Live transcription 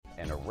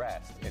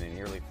arrest in a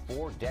nearly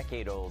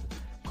 4-decade-old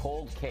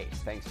cold case.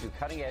 Thanks to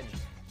cutting-edge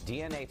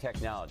DNA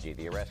technology,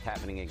 the arrest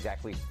happening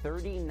exactly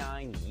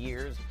 39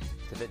 years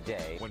to the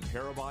day. When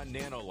Parabon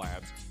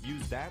Nanolabs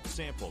used that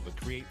sample to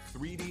create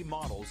 3D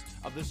models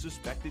of the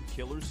suspected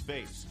killer's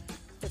face.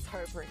 It's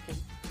heartbreaking.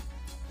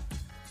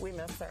 We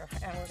miss her,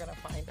 and we're going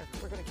to find her.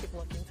 We're going to keep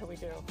looking until we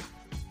do.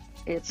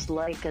 It's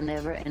like a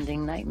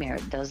never-ending nightmare.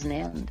 It doesn't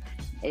end.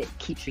 It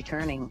keeps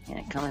returning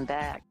and coming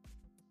back.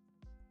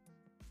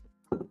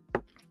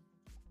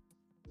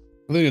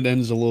 I think it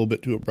ends a little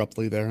bit too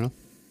abruptly there, huh?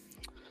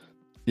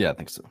 Yeah, I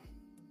think so.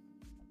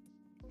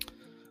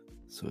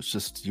 So it's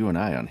just you and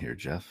I on here,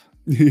 Jeff.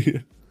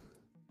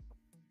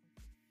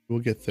 We'll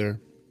get there.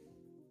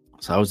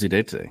 So how was your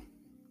day today?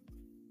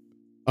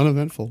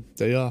 Uneventful.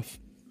 Day off.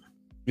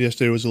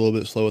 Yesterday was a little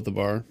bit slow at the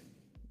bar.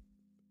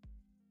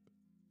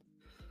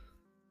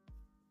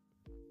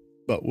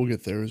 But we'll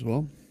get there as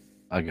well.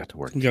 I got to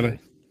work We today.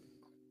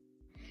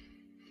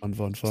 Fun.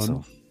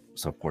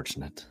 So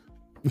fortunate.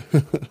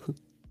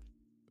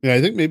 Yeah,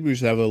 I think maybe we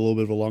should have a little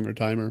bit of a longer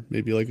timer.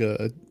 Maybe like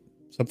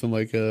something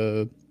like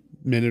a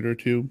minute or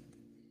two.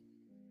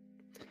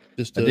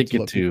 Just to let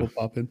people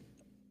pop in.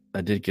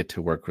 I did get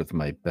to work with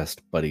my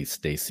best buddy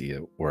Stacy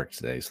at work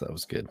today, so that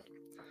was good.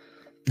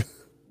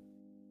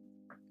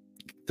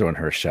 Throwing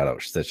her a shout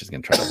out. She said she's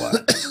gonna try to watch.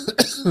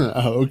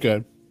 Oh,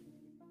 okay.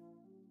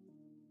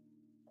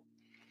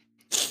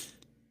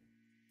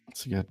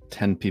 So you got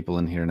 10 people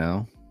in here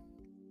now.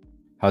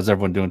 How's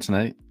everyone doing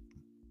tonight?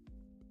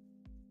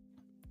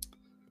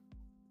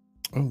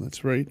 Oh,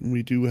 that's right. And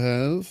we do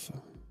have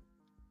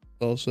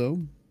also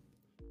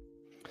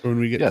when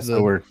we get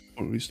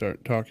when we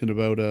start talking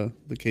about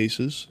the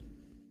cases.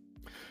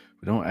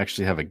 We don't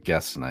actually have a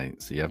guest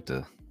tonight, so you have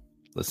to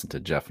listen to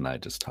Jeff and I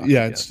just talk.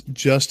 Yeah, it's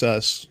just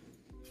us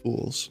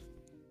fools.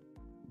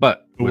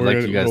 But we'd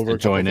like you guys to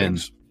join in.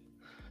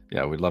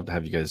 Yeah, we'd love to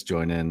have you guys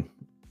join in,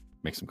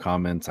 make some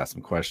comments, ask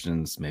some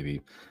questions, maybe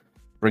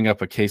bring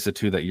up a case or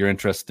two that you're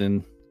interested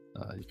in.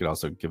 You could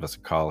also give us a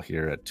call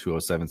here at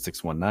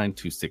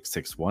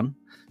 207-619-2661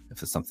 if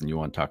there's something you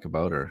want to talk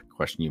about or a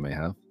question you may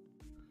have.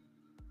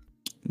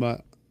 But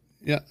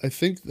yeah, I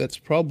think that's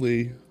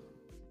probably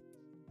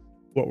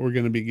what we're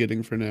going to be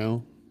getting for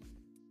now.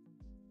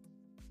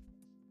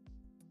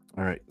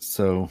 All right.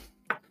 So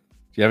do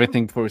you have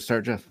anything before we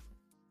start, Jeff?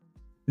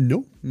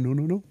 No.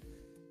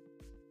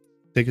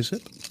 Take a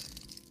sip.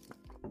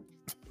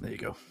 There you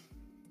go.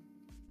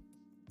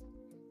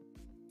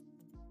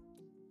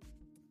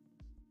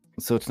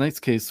 So tonight's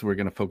case, we're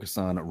going to focus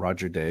on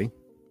Roger Day.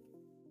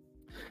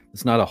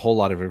 There's not a whole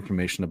lot of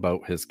information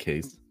about his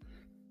case.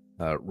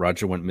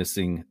 Roger went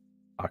missing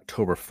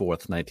October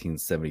 4th,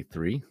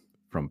 1973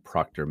 from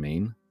Proctor,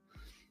 Maine.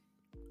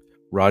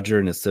 Roger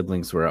and his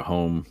siblings were at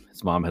home.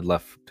 His mom had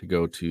left to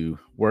go to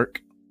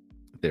work.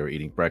 They were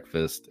eating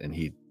breakfast, and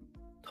he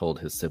told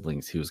his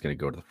siblings he was going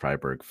to go to the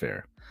Freiburg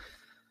Fair.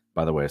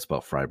 By the way, I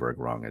spelled Freiburg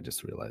wrong. I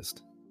just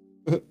realized.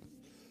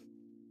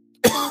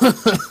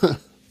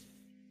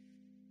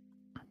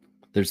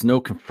 There's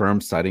no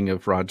confirmed sighting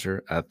of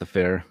Roger at the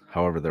fair.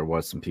 However, there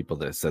was some people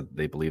that said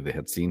they believe they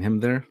had seen him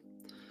there.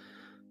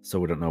 So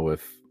we don't know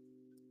if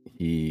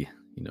he,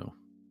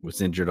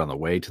 was injured on the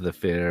way to the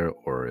fair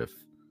or if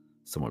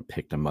someone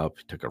picked him up,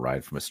 took a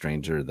ride from a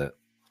stranger that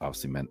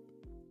obviously meant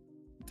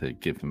to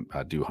give him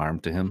do harm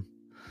to him.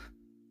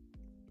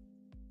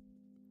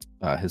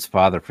 His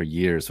father for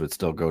years would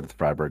still go to the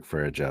Freiburg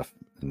Fair, Jeff,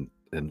 and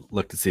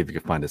look to see if he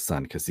could find his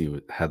son because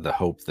he had the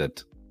hope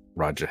that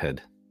Roger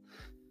had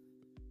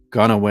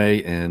gone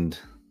away and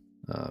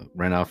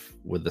ran off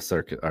with the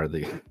circuit or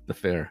the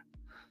fair.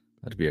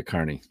 That'd be a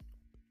carny.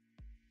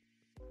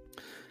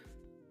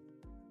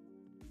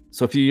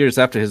 So a few years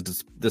after his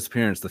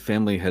disappearance, the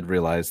family had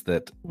realized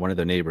that one of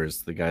their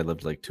neighbors, the guy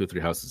lived like 2 or 3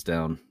 houses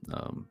down,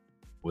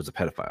 was a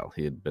pedophile.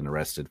 He had been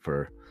arrested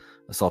for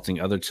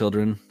assaulting other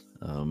children,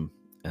 and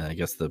I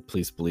guess the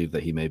police believe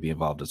that he may be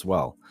involved as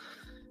well.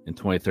 In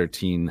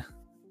 2013,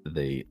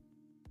 they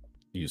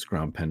used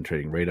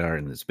ground-penetrating radar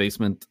in his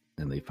basement,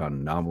 and they found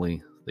an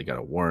anomaly. They got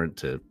a warrant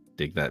to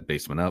dig that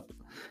basement up.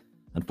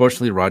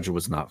 Unfortunately, Roger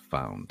was not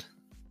found.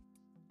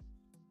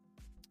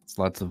 It's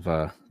lots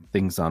of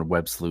things on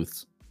web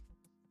sleuths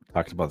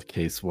talking about the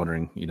case,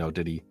 wondering,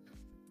 did he...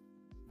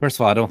 First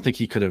of all, I don't think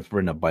he could have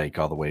ridden a bike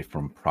all the way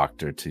from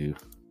Proctor to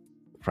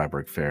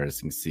Freiburg Fair. As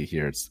you can see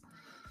here, it's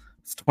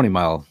a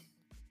 20-mile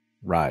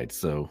ride.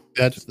 So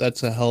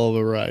that's a hell of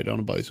a ride on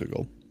a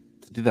bicycle.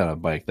 To do that on a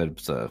bike,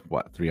 that's a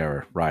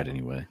 3-hour ride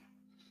anyway.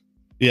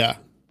 Yeah.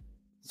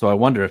 So I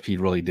wonder if he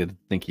really did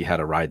think he had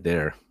a ride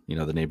there.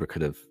 The neighbor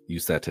could have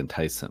used that to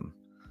entice him.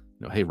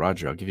 Hey,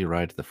 Roger, I'll give you a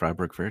ride to the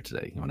Freiburg Fair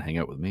today. You want to hang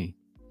out with me?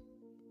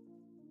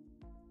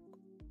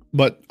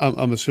 But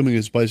I'm assuming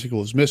his bicycle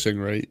was missing,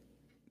 right?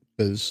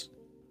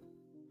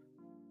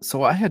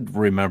 So I had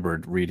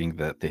remembered reading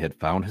that they had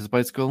found his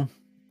bicycle.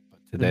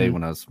 But today,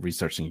 when I was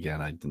researching again,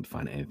 I didn't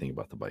find anything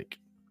about the bike.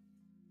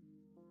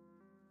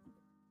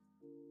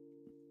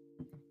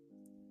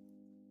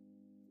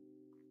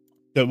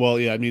 Yeah, well,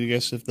 yeah, I mean, I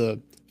guess if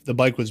the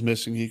bike was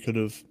missing, he could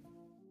have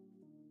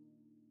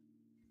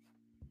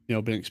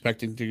been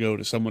expecting to go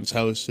to someone's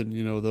house, and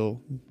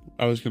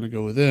I was going to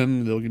go with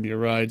them. They'll give me a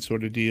ride,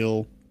 sort of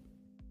deal.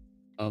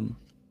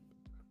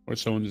 Or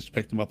someone just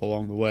picked them up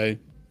along the way.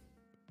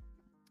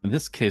 And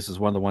this case was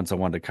one of the ones I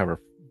wanted to cover.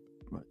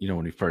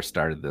 When we first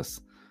started this,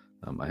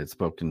 I had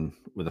spoken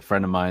with a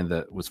friend of mine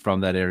that was from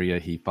that area.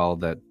 He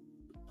followed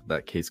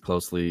that case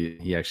closely.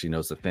 He actually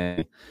knows the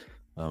family.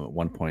 At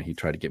one point, he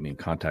tried to get me in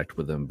contact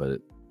with them, but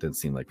it didn't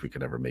seem like we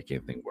could ever make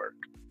anything work.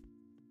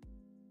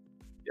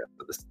 Yeah,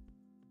 but this,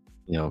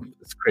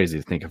 it's crazy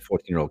to think a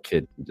 14-year-old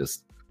kid can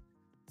just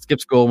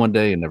skip school one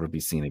day and never be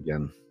seen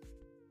again.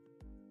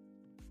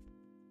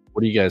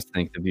 What do you guys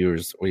think, the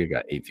viewers? Well, you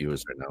got 8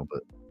 viewers right now,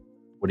 but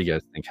what do you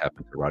guys think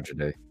happened to Roger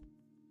Day?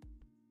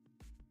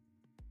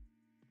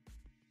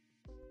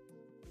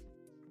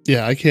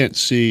 Yeah, I can't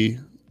see.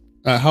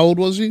 How old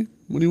was he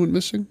when he went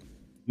missing?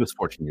 He was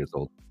 14 years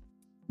old.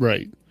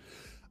 Right.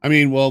 I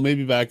mean, well,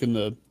 maybe back in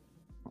the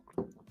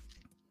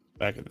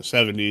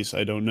 70s,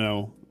 I don't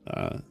know.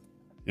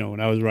 When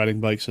I was riding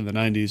bikes in the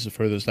 90s, the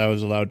furthest I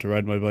was allowed to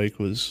ride my bike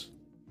was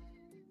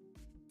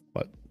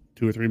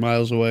 2 or 3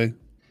 miles away.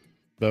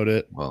 About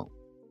it. Well,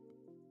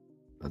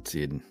 let's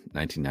see. In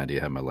 1990,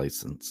 I had my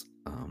license.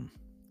 An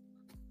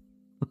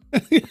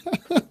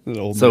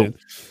old so, man.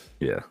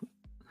 Yeah.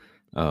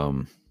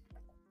 I'm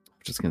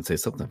just gonna say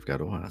something I forgot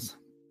to ask.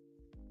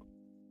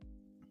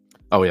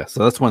 Oh yeah,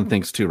 so that's one of the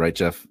things too, right,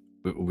 Jeff?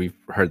 We've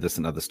heard this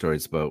in other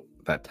stories about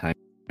that time.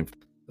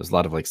 There's a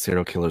lot of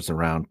serial killers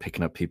around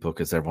picking up people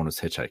because everyone was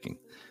hitchhiking.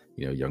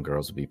 Young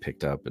girls would be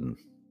picked up and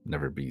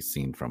never be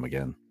seen from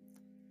again.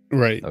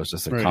 Right. That was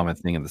just a common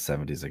thing in the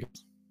 70s, I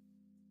guess.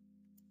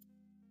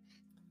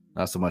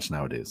 Not so much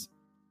nowadays.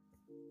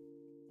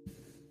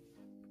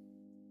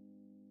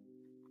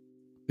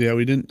 Yeah,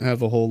 we didn't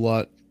have a whole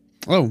lot.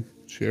 Oh,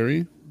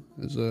 Sherry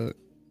is he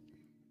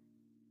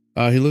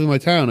lived in my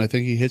town. I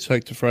think he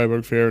hitchhiked to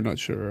Freiburg Fair. Not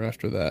sure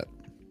after that.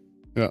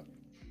 Yeah.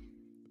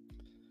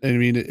 And I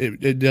mean,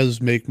 it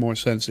does make more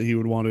sense that he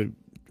would want to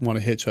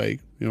hitchhike,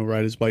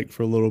 ride his bike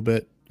for a little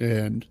bit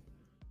and,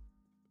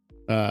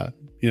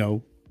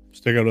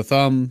 stick out a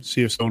thumb,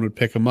 see if someone would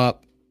pick him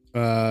up,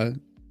 or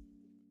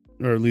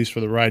at least for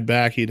the ride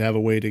back, he'd have a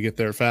way to get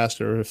there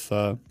faster if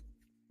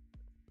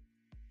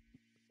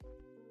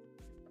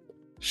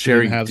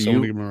Sherry, have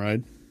someone to give him a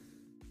ride.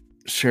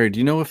 Sherry, do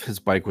you know if his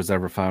bike was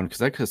ever found?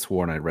 Because I could have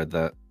sworn I read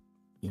that,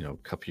 a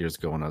couple years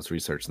ago when I was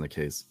researching the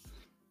case.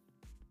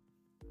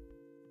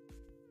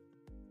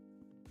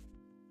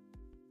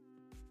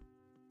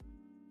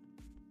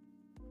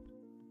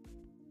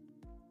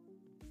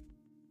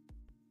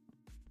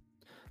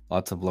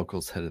 Lots of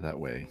locals headed that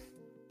way.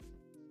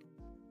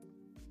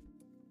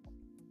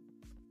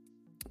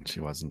 She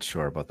wasn't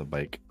sure about the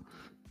bike.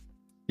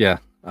 Yeah,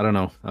 I don't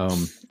know.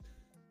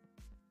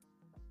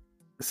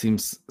 It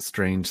seems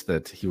strange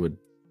that he would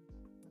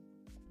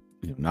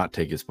not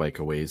take his bike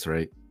a ways,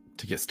 right,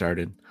 to get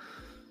started.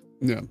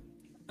 Yeah.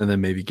 And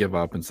then maybe give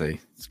up and say,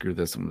 screw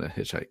this, I'm going to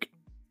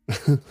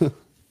hitchhike.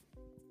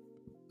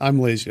 I'm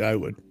lazy. I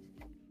would.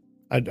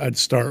 I'd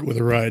start with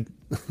a ride.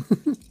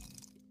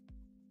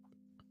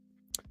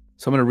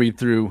 So I'm going to read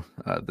through.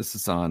 This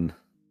is on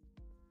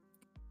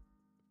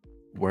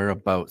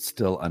Whereabouts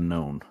Still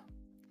Unknown.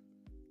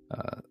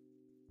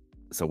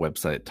 It's a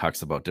website,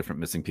 talks about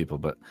different missing people,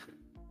 but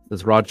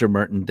this Roger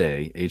Merton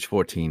Day, age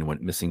 14,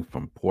 went missing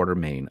from Porter,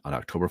 Maine on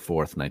October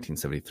 4th,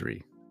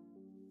 1973.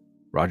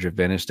 Roger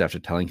vanished after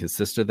telling his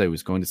sister that he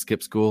was going to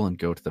skip school and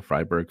go to the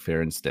Freiburg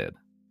Fair instead.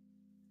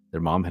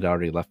 Their mom had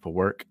already left for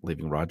work,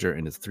 leaving Roger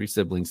and his 3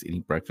 siblings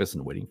eating breakfast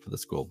and waiting for the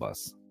school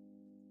bus.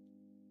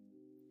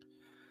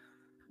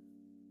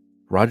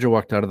 Roger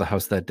walked out of the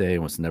house that day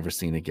and was never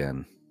seen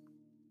again.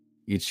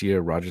 Each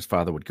year, Roger's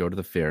father would go to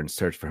the fair and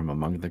search for him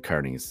among the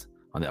carnies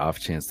on the off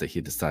chance that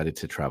he decided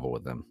to travel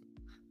with them.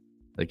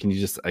 I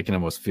can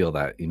almost feel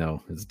that,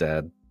 his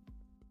dad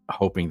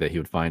hoping that he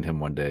would find him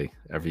one day.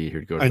 Every year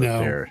he'd go to the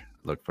fair,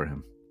 look for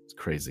him. It's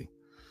crazy.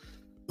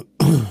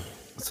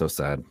 It's so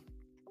sad.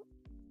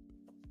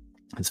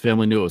 His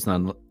family knew it was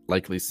an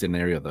unlikely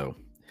scenario, though.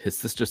 His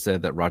sister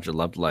said that Roger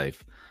loved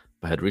life,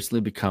 but had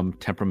recently become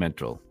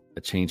temperamental,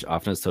 a change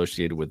often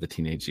associated with the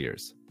teenage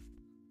years.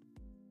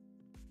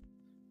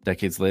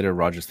 Decades later,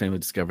 Roger's family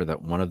discovered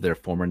that one of their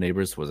former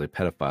neighbors was a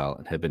pedophile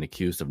and had been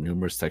accused of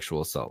numerous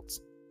sexual assaults.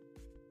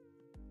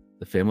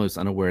 The family was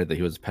unaware that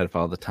he was a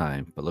pedophile at the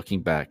time, but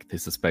looking back, they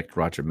suspect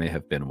Roger may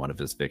have been one of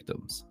his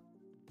victims.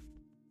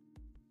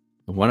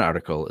 In one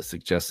article, it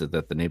suggested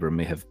that the neighbor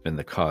may have been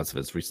the cause of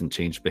his recent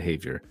changed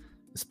behavior,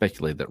 and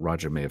speculated that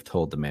Roger may have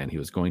told the man he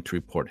was going to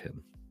report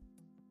him.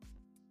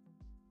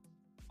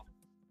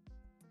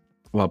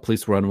 While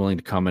police were unwilling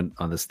to comment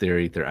on this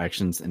theory, their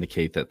actions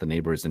indicate that the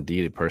neighbor is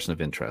indeed a person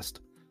of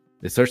interest.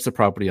 They searched the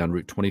property on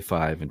Route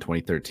 25 in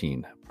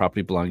 2013,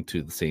 property belonging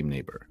to the same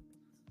neighbor.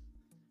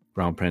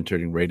 Ground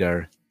penetrating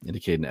radar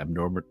indicated an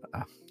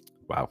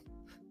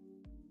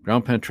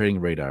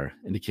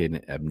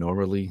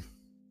abnormality.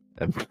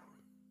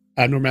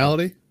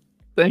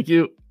 Thank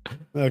you.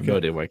 Okay. No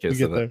idea why I can't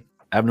say that.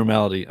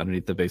 Abnormality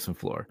underneath the basement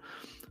floor,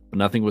 but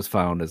nothing was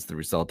found as the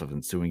result of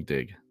ensuing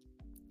dig.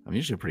 I'm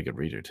usually a pretty good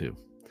reader, too.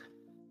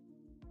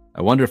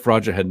 I wonder if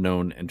Roger had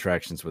known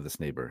interactions with his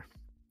neighbor.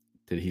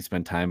 Did he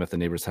spend time at the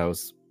neighbor's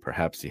house?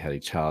 Perhaps he had a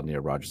child near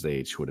Roger's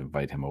age who would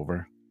invite him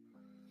over.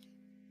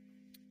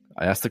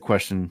 I asked the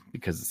question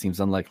because it seems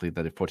unlikely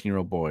that a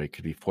 14-year-old boy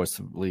could be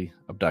forcibly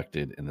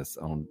abducted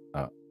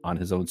on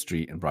his own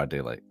street in broad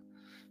daylight.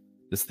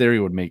 This theory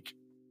would make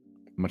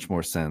much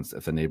more sense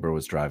if the neighbor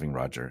was driving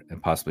Roger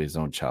and possibly his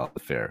own child to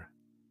the fair.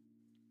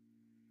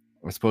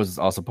 I suppose it's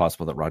also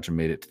possible that Roger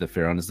made it to the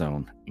fair on his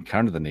own,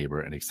 encountered the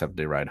neighbor, and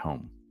accepted a ride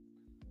home.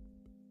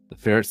 The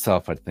fair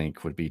itself, I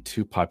think, would be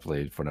too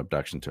populated for an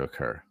abduction to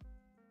occur.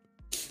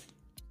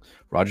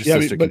 Roger's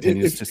sister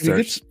continues to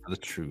search for the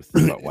truth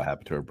about what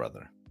happened to her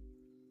brother.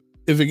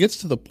 If it gets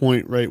to the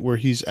point, right, where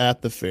he's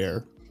at the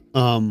fair,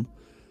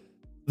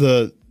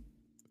 the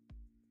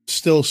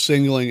still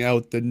singling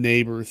out the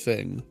neighbor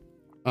thing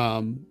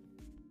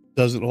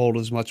doesn't hold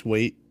as much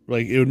weight.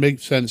 Like, it would make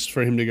sense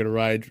for him to get a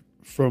ride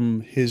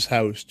from his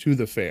house to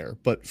the fair,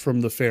 but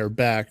from the fair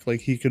back,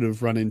 like, he could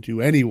have run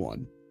into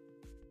anyone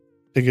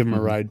to give him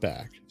a ride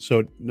back.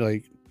 So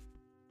like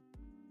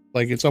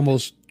it's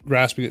almost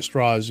grasping at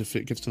straws if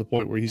it gets to the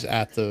point where he's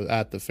at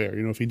the fair.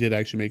 You know, if he did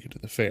actually make it to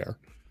the fair,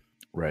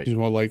 right, he's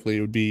more likely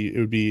it would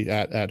be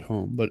at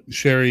home. But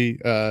Sherry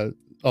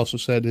also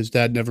said his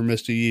dad never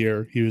missed a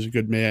year. He was a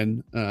good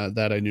man,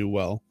 that I knew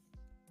well.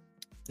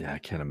 Yeah, I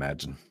can't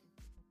imagine.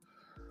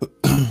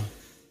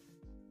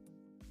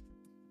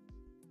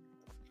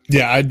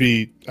 Yeah, I'd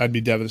be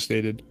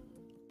devastated.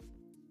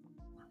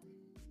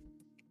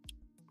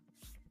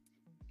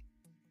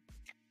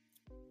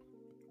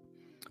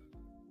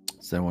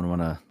 Does anyone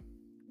want to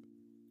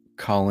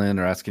call in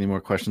or ask any more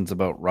questions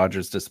about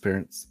Roger's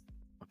disappearance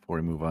before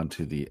we move on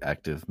to the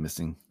active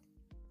missing?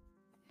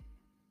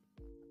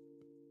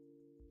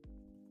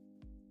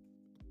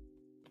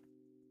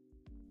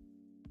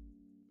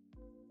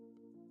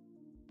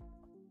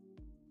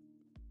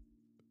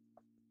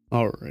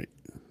 All right.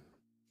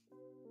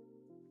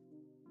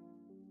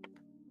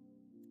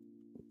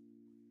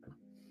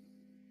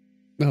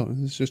 No,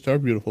 it's just our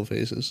beautiful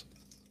faces.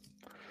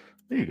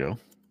 There you go.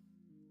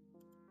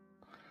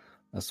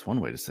 That's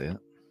one way to say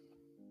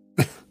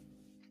it.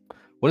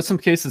 What are some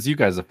cases you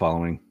guys are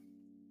following?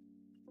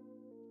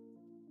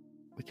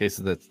 The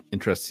cases that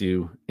interest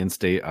you,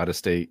 in-state,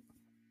 out-of-state?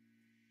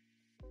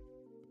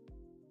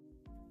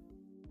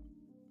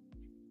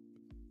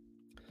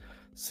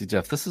 See,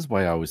 Jeff, this is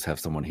why I always have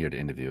someone here to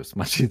interview. It's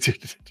much easier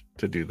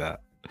to do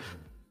that.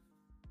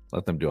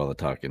 Let them do all the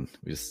talking.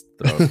 We just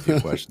throw out a few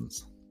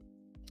questions.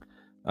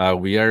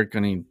 We are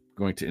going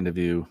to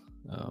interview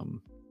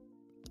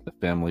the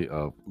family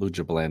of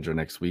Luja Belanger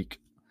next week.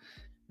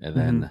 And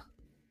then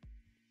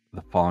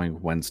the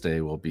following Wednesday,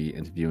 we'll be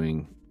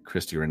interviewing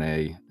Christy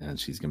Renee, and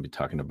she's going to be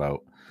talking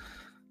about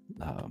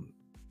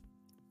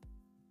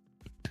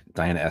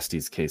Diana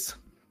Estes' case.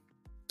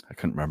 I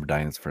couldn't remember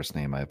Diana's first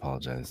name. I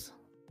apologize.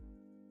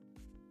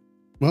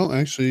 Well,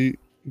 actually,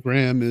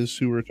 Graham is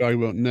who we're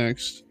talking about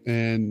next,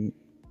 and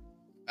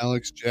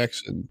Alex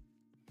Jackson.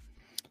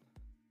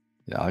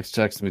 Yeah, Alex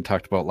Jackson we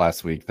talked about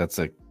last week. That's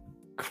a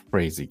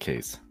crazy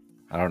case.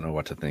 I don't know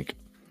what to think.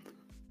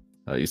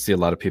 You see a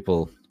lot of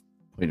people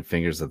pointing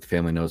fingers that the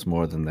family knows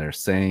more than they're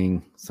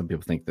saying. Some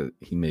people think that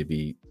he may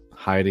be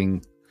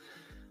hiding.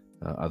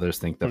 Others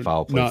think that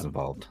foul play is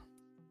involved.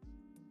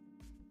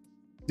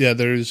 Yeah,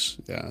 there's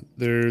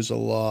a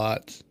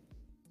lot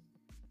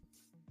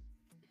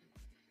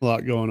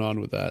going on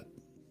with that.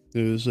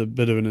 It was a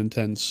bit of an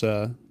intense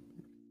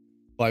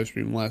live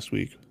stream last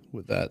week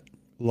with that.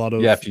 A lot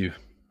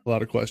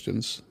of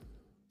questions.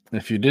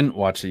 If you didn't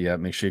watch it yet,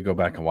 make sure you go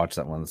back and watch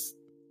that one. It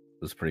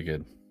was pretty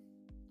good.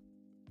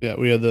 Yeah,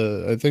 we had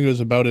I think it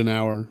was about an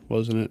hour,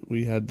 wasn't it?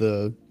 We had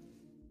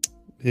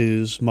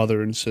his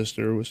mother and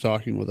sister was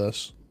talking with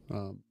us.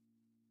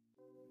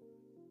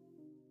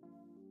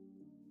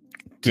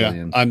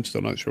 Yeah, I'm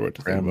still not sure what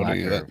to think about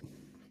any of that.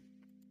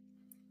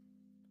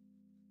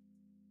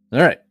 All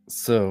right,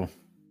 so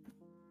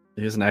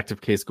here's an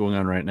active case going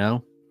on right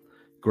now.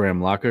 Graham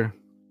Locker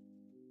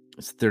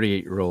is a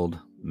 38-year-old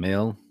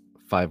male,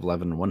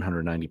 5'11",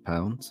 190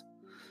 pounds.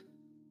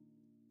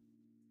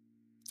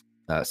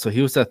 So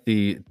he was at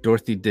the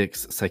Dorothy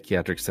Dix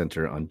Psychiatric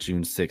Center on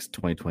June 6,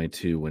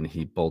 2022, when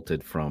he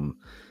bolted from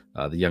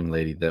the young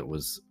lady that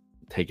was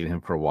taking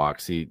him for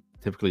walks. He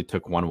typically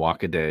took one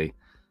walk a day,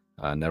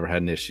 never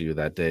had an issue.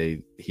 That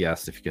day, he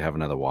asked if he could have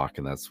another walk,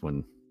 and that's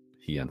when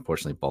he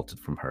unfortunately bolted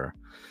from her.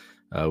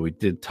 We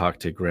did talk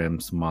to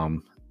Graham's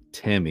mom,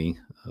 Tammy,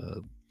 I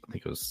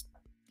think it was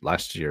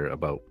last year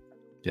about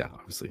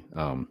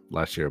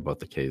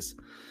the case.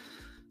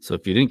 So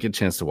if you didn't get a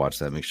chance to watch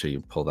that, make sure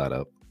you pull that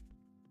up.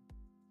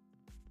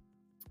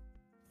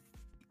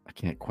 I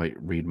can't quite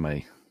read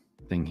my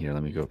thing here.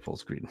 Let me go full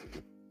screen.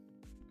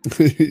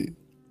 The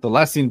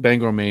last seen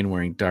Bangor, Maine,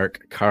 wearing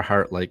dark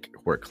Carhartt-like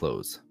work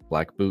clothes,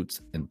 black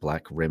boots, and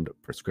black-rimmed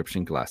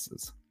prescription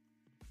glasses.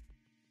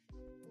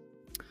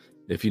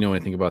 If you know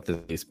anything about this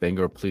case,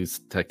 Bangor Police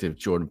Detective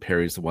Jordan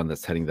Perry is the one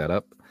that's heading that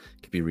up.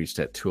 It can be reached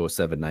at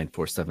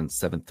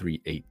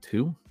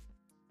 207-947-7382.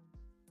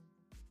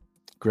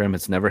 Graham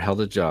has never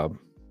held a job,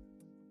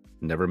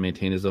 never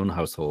maintained his own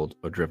household,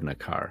 or driven a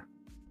car.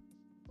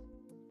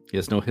 He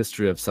has no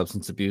history of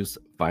substance abuse,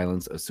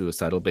 violence, or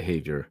suicidal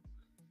behavior,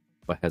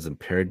 but has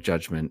impaired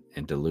judgment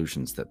and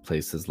delusions that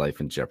place his life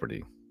in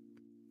jeopardy.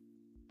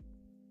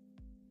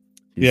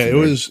 Yeah, it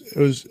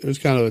was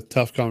kind of a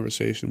tough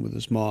conversation with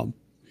his mom.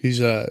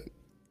 He's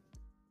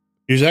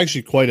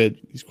actually quite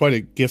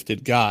a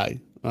gifted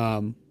guy.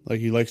 Like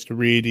he likes to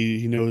read.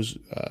 He knows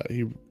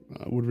he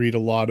would read a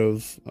lot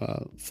of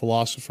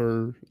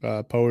philosopher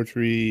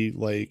poetry.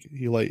 Like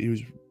he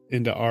was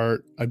into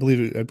art. I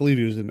believe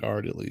he was into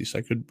art, at least.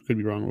 I could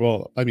be wrong.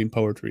 Well, I mean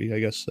poetry. I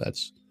guess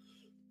that's.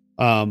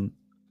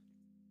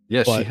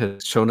 Yeah, she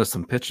had shown us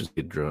some pictures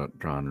he'd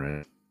drawn,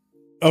 right?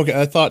 Okay,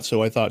 I thought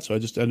so. I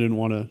didn't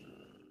want to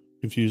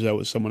confuse that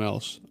with someone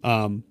else.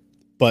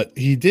 But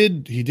he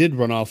did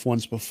run off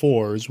once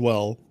before as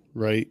well,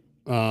 right?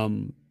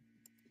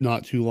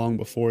 Not too long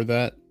before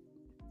that.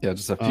 Yeah,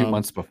 just a few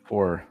months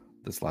before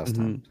this last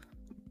time.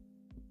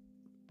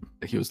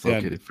 He was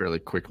located fairly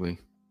quickly.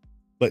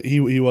 But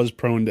he was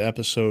prone to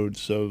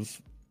episodes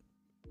of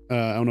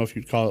I don't know if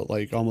you'd call it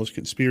like almost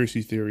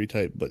conspiracy theory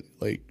type, but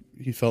like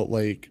he felt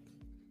like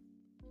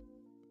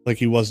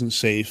he wasn't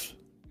safe.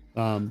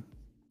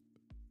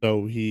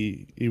 So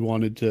he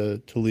wanted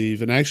to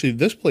leave. And actually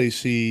this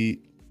place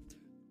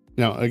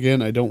now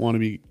again, I don't want to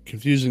be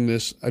confusing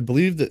this. I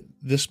believe that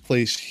this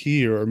place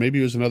here, or maybe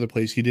it was another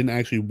place, he didn't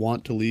actually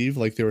want to leave.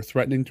 Like they were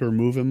threatening to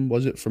remove him.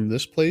 Was it from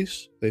this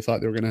place? They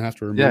thought they were going to have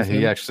to remove him.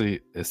 Yeah,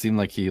 it seemed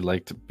like he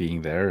liked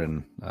being there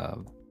and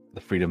the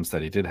freedoms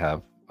that he did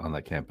have on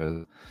that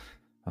campus.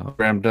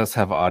 Graham does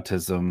have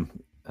autism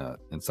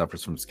and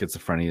suffers from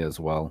schizophrenia as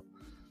well.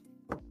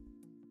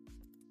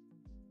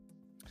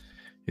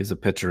 Here's a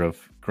picture of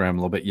Graham a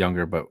little bit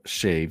younger, but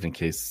shaved in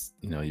case,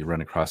 you run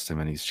across him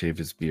and he's shaved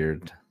his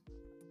beard.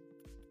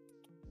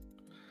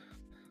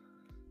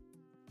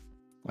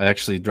 I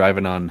actually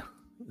driving on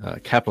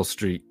Capitol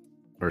Street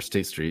or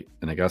State Street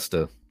in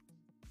Augusta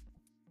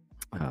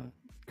a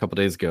couple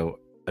days ago.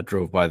 I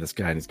drove by this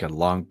guy and he's got a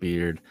long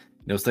beard.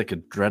 It's like a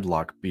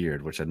dreadlock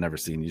beard, which I'd never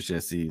seen. Usually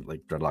I see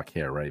like dreadlock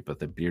hair, right? But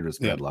the beard was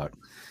dreadlock,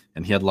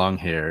 and he had long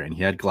hair and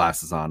he had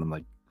glasses on. I'm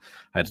like,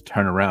 I had to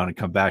turn around and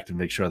come back to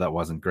make sure that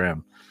wasn't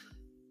Graham.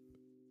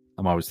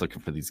 I'm always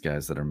looking for these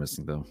guys that are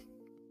missing, though.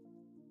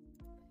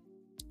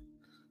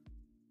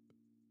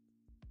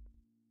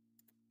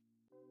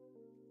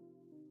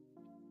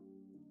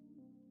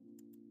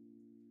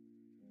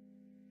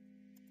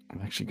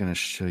 I'm actually going to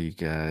show you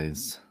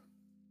guys.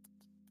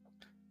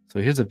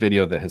 So here's a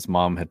video that his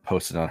mom had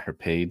posted on her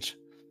page,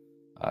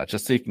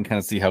 just so you can kind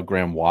of see how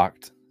Graham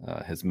walked,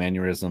 his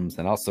mannerisms,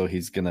 and also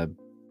he's going to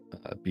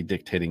be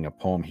dictating a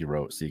poem he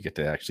wrote, so you get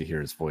to actually hear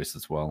his voice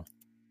as well.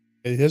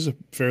 It has a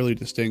fairly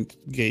distinct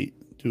gait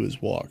to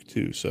his walk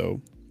too,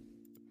 so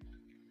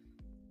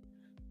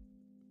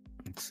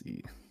let's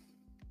see.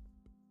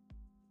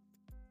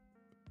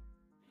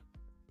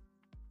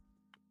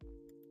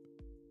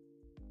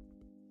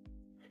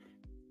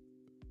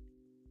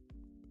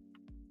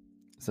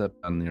 Is that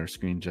on your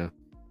screen, Jeff?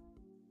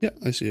 Yeah,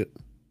 I see it.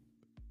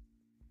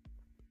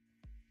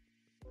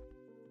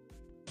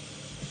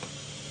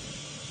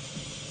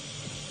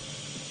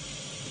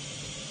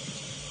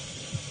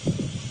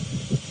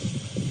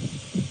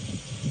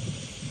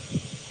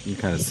 You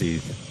kind of see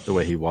the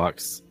way he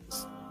walks,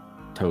 his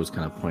toes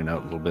kind of point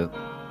out a little bit.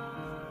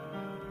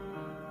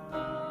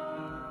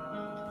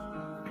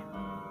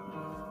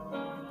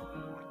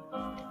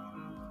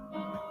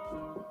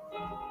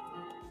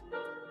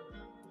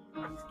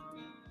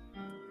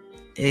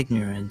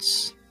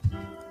 Ignorance.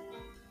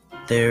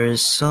 There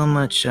is so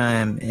much I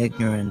am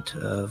ignorant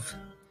of.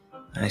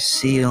 I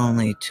see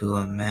only to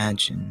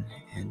imagine,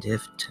 and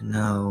if to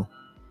know,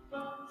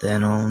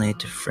 then only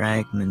to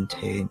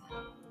fragmentate.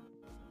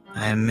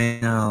 I may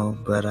know,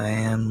 but I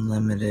am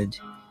limited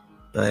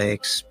by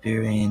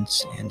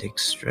experience and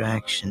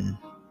extraction.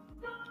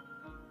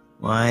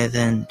 Why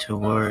then to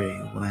worry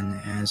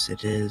when as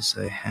it is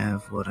I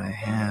have what I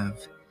have,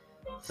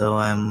 though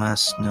I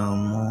must know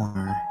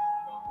more?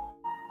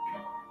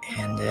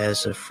 And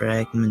as a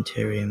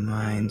fragmentary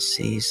mind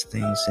sees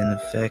things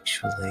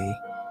ineffectually,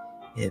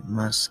 it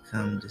must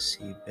come to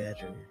see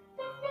better.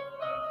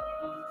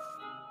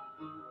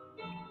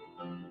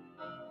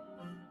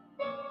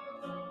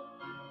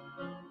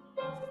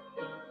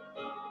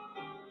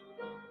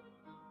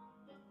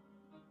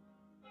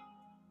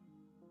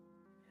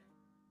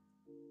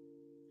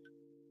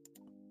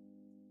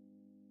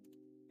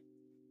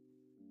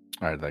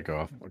 All right, did that go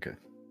off? Okay.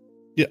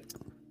 Yeah.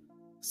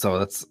 So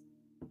it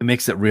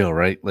makes it real,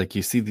 right? Like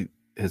you see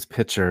his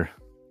picture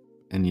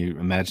and you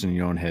imagine in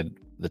your own head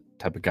the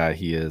type of guy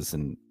he is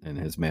and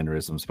his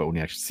mannerisms, but when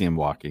you actually see him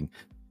walking,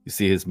 you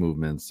see his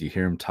movements, you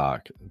hear him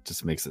talk, it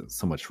just makes it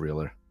so much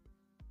realer.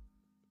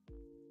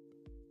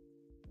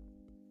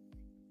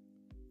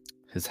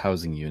 His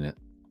housing unit.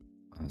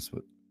 That's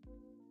what.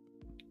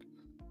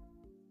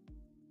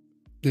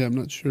 Yeah, I'm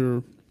not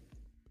sure.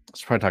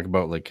 Let's probably talk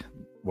about like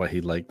what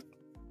he liked.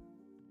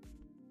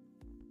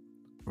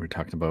 We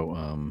talked about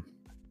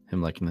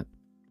him liking it.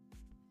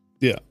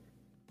 Yeah.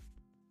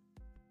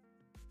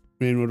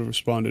 Man would have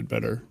responded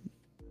better.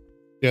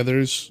 Yeah,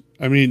 that's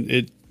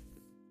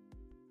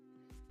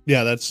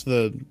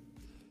the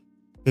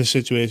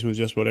situation with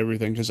just about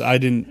everything, because I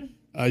didn't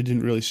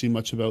really see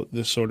much about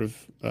this sort of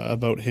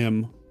about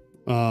him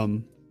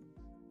going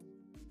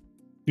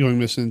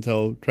missing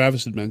until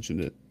Travis had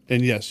mentioned it.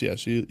 And yes,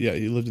 he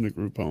lived in a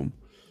group home.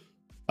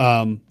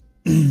 But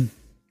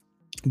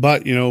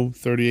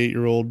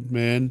 38-year-old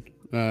man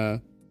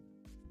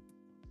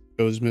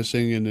goes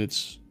missing, and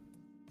it's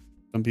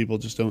some people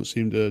just don't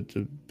seem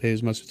to pay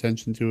as much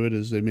attention to it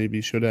as they maybe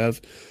should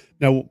have.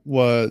 Now,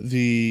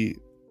 the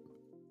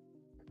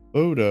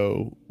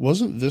photo,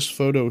 wasn't this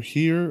photo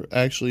here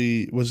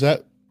actually, was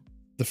that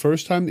the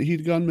first time that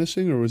he'd gone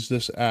missing, or was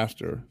this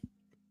after?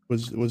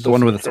 Was the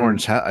one with his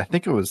orange hat? I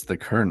think it was the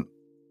current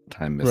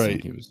time missing.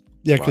 Right. He was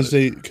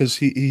because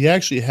he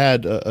actually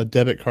had a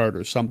debit card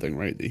or something,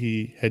 right, that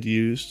he had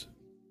used.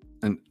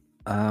 And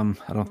I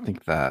don't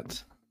think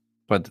that,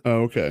 but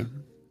okay.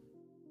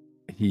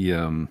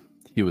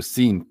 He was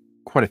seen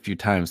quite a few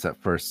times that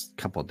first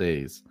couple of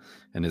days,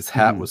 and his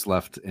hat was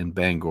left in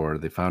Bangor.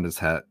 They found his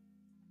hat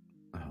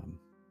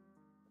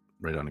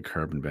right on a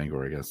curb in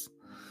Bangor, I guess.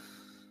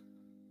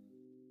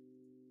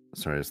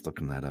 Sorry, I was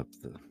looking that up.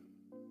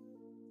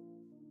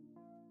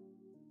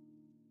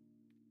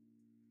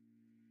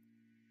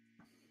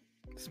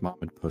 His mom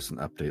had posted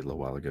an update a little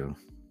while ago.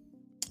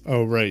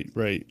 Oh, right.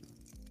 I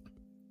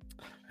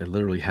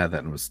literally had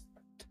that and was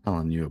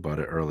telling you about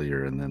it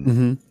earlier, and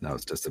then now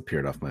it's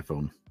disappeared off my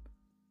phone.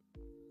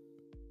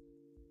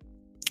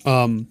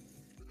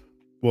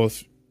 Well,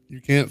 if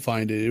you can't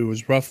find it, it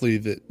was roughly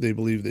that they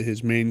believe that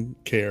his main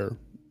care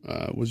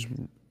was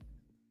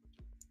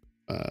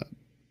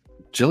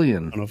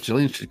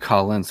Jillian should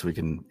call in so we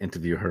can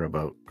interview her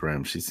about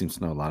Graham. She seems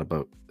to know a lot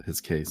about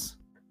his case.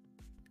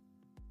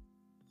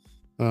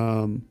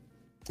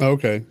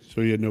 Okay,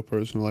 so he had no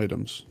personal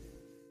items.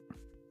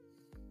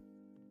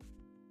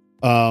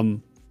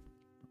 But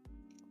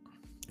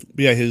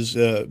yeah, his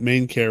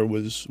main care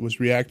was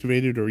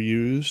reactivated or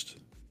used,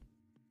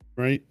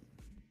 right?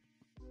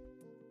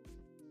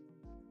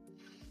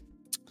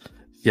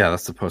 Yeah,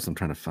 that's the post I'm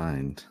trying to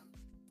find.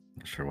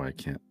 Not sure why I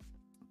can't.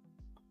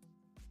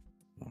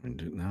 Want me to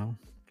do it now?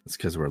 It's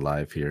because we're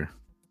live here.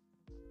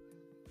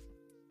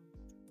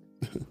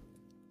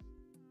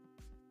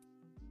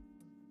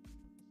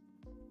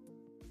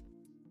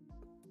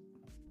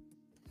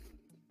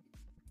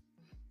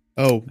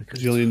 Oh,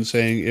 Jillian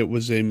saying it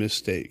was a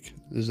mistake.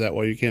 Is that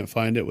why you can't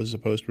find it? Was the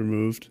post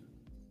removed?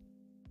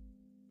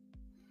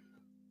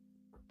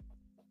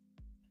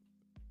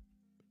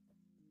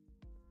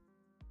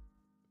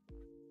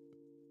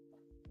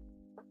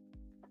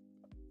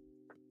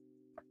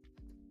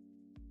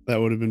 That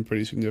would have been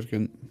pretty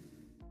significant.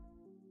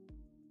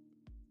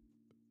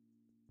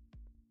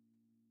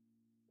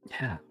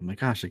 Yeah. Oh my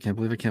gosh, I can't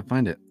believe I can't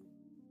find it.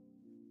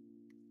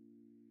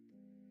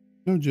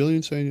 No,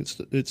 Jillian's saying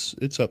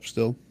it's up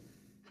still.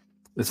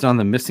 It's on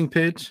the missing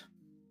page?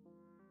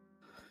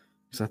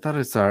 Because I thought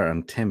I saw it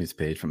on Tammy's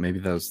page, but maybe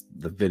that was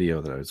the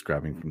video that I was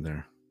grabbing from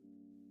there.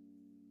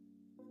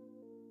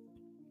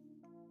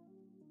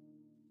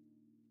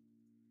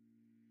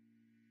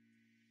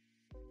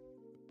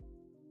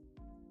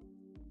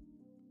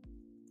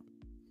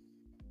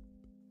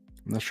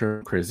 I'm not sure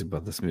I'm crazy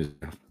about this music.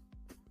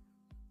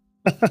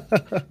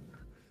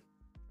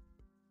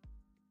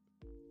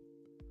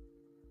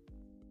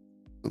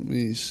 Let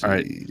me see. All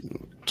right,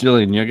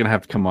 Jillian, you're going to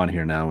have to come on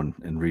here now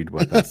and read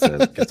what that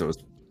says, because it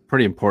was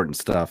pretty important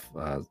stuff.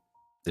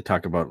 They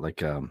talk about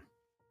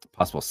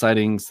possible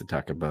sightings. They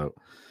talk about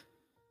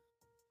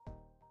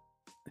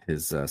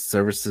his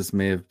services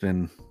may have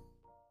been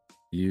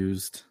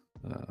used.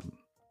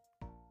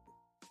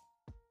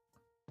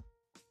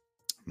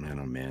 Man,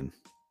 oh man.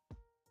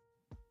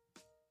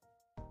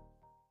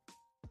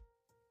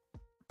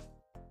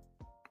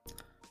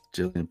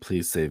 Jillian,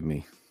 please save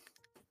me.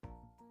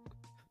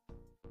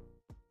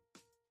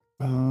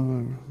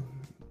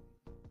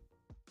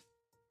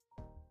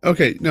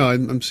 Okay, no,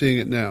 I'm seeing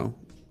it now.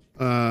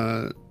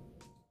 All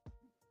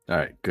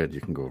right, good.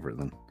 You can go over it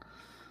then.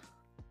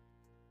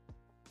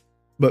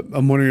 But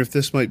I'm wondering if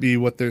this might be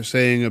what they're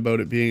saying about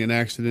it being an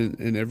accident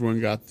and everyone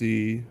got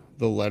the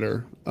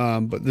letter.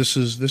 But this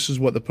is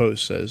what the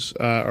post says.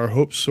 Our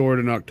hopes soared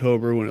in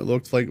October when it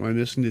looked like my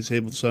missing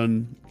disabled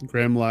son,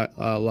 Graham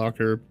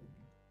Locker,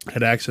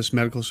 had access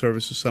medical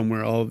services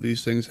somewhere. All of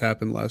these things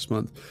happened last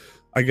month.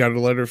 I got a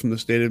letter from the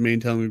state of Maine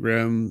telling me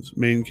Graham's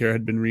main care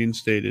had been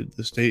reinstated.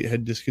 The state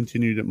had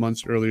discontinued it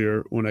months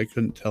earlier when I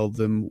couldn't tell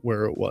them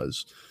where it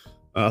was.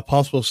 A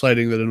possible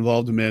sighting that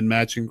involved a man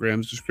matching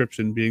Graham's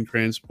description being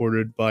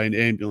transported by an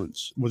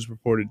ambulance was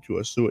reported to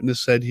us. The witness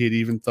said he had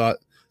even thought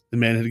the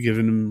man had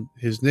given him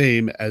his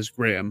name as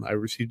Graham. I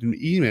received an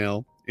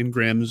email in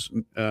Graham's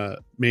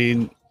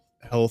Maine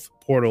health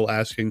portal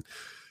asking,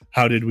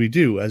 how did we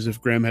do? As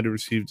if Graham had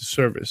received a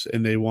service,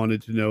 and they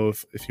wanted to know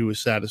if he was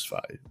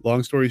satisfied.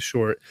 Long story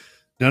short,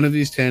 none of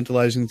these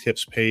tantalizing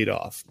tips paid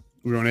off.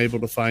 We were unable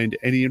to find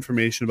any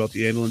information about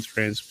the ambulance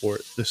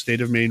transport. The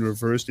state of Maine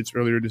reversed its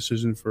earlier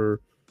decision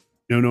for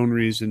no known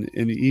reason,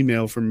 and the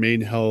email from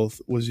Maine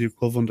Health was the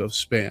equivalent of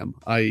spam,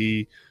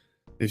 i.e.,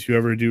 if you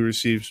ever do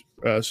receive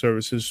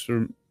services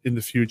from in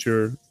the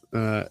future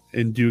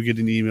and do get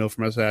an email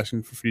from us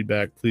asking for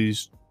feedback,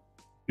 please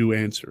do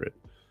answer it.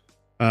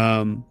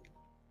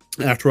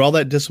 After all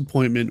that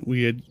disappointment,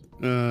 we had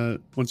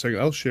one second.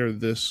 I'll share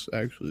this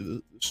actually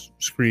the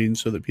screen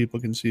so that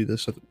people can see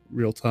this at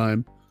real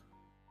time.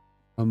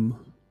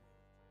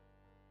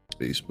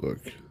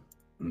 Facebook.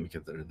 Let me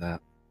get there to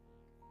that.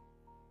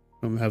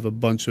 Have a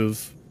bunch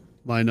of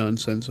my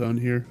nonsense on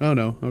here. Oh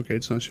no, okay,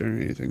 it's not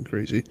sharing anything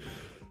crazy.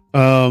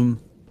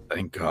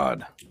 Thank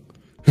God.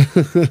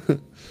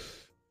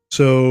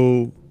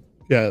 So,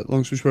 yeah,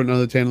 long story short, none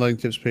of the tantalizing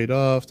tips paid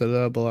off.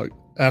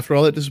 After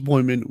all that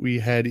disappointment, we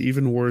had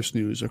even worse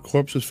news. A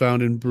corpse was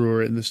found in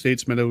Brewer, and the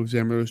state's medical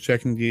examiner was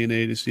checking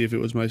DNA to see if it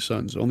was my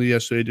son's. Only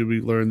yesterday did we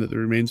learn that the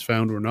remains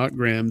found were not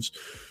Graham's.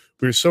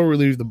 We were so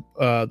relieved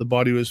the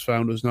body was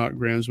found was not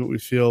Graham's, but we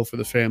feel for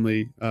the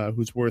family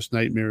whose worst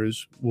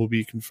nightmares will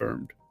be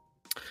confirmed.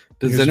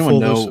 Does anyone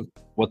know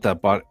what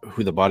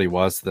who the body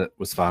was that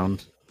was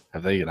found?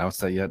 Have they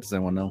announced that yet? Does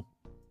anyone know?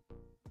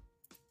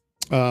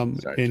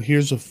 And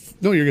here's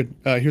you're good.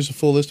 Here's a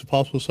full list of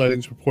possible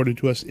sightings reported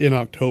to us in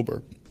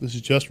October. This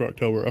is just for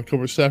October.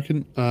 October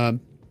 2nd,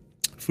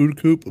 Food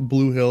Coop,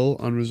 Blue Hill,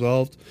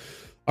 unresolved.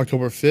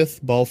 October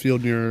 5th, ball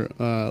field near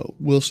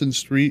Wilson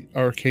Street,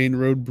 Arcane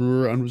Road,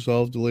 Brewer,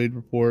 unresolved, delayed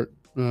report.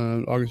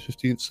 August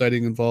 15th,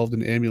 sighting involved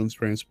in ambulance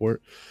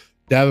transport.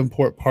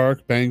 Davenport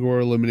Park,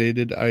 Bangor,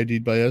 eliminated,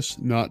 ID'd by us,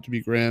 not to be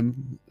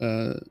Graham.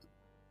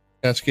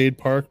 Cascade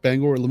Park,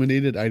 Bangor,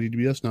 eliminated, ID'd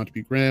by us, not to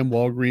be Graham.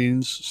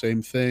 Walgreens,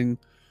 same thing.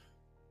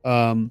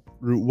 Route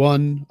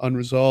 1,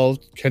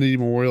 unresolved. Kennedy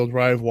Memorial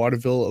Drive,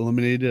 Waterville,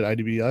 eliminated,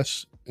 ID'd by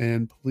us.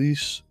 And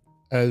police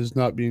as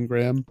not being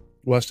Graham.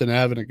 Weston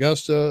Ave in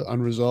Augusta,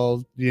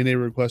 unresolved.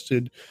 DNA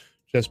requested.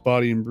 Chest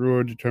body in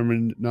Brewer,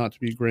 determined not to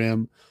be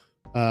Graham.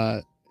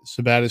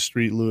 Sabatis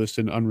Street,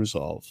 Lewiston,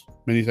 unresolved.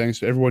 Many thanks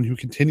to everyone who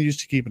continues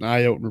to keep an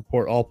eye out and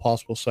report all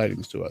possible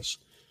sightings to us.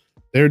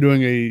 They're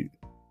doing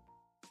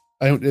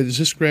is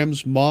this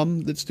Graham's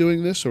mom that's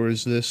doing this, or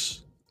is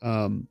this,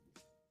 I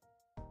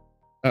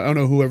don't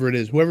know, whoever it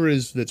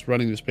is that's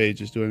running this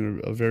page is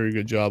doing a very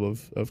good job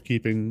of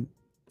keeping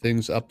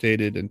things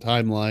updated and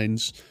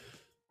timelines.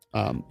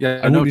 I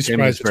wouldn't be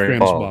surprised if it's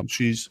Graham's mom.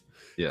 She's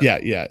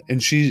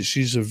and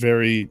she's a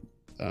very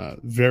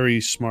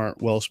very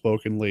smart,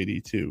 well-spoken lady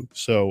too.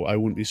 So I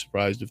wouldn't be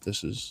surprised if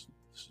this is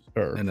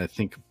her. And I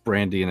think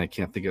Brandy, and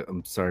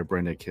I'm sorry,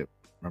 Brandy, I can't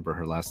remember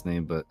her last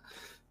name, but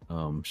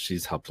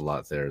she's helped a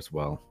lot there as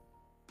well.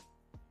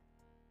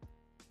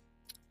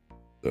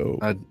 So,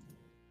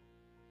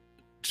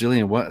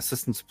 Jillian, what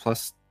Assistance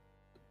Plus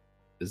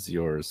is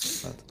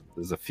yours?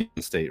 There's a few in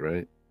the state,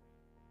 right?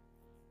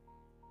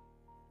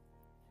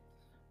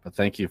 But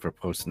thank you for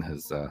posting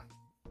his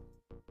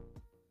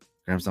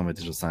Graham's on my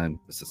digital sign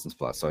Assistance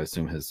Plus, so I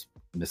assume his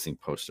missing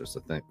poster.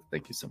 So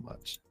thank you so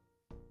much.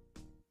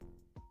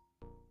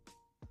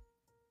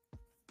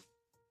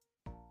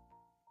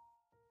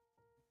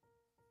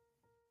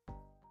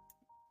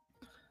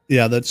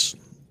 Yeah, that's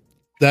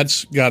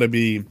got to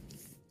be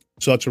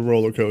such a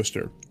roller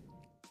coaster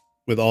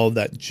with all of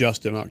that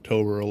just in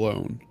October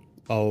alone,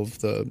 all of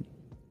the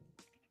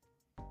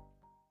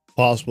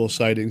possible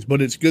sightings.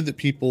 But it's good that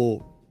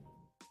people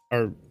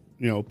are,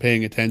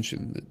 paying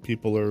attention, that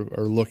people are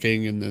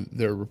looking and that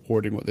they're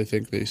reporting what they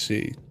think they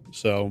see.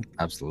 So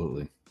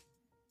absolutely.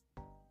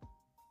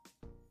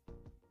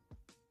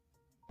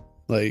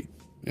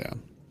 Yeah.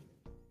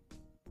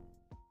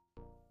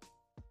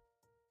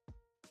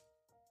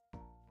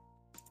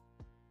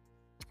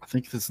 I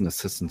think there's an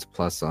Assistance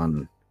Plus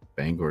on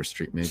Bangor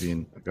Street, maybe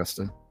in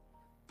Augusta.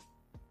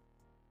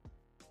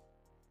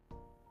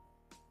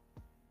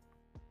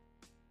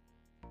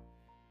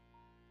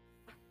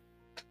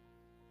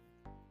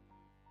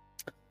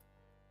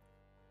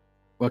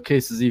 What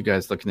cases are you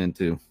guys looking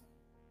into?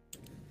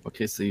 What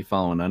cases are you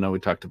following? I know we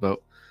talked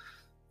about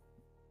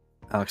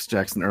Alex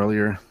Jackson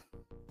earlier.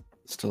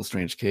 Still a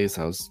strange case.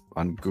 I was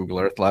on Google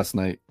Earth last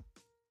night,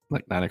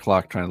 like 9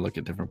 o'clock, trying to look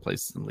at different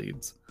places and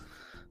leads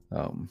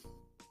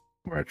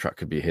where a truck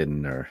could be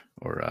hidden or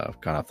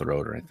gone off the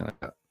road or anything like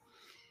that.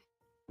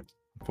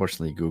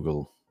 Unfortunately,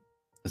 Google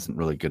isn't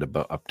really good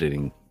about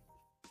updating.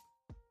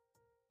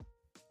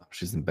 Oh,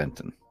 she's in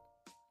Benton.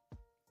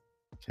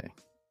 Okay.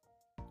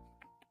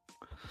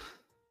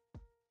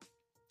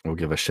 We'll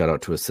give a shout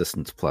out to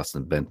Assistance Plus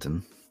in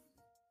Benton.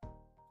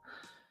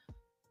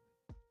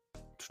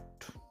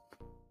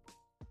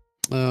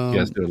 You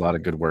guys do a lot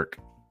of good work.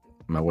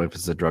 My wife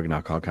is a drug and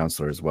alcohol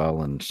counselor as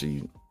well, and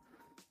she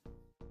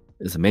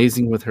is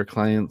amazing with her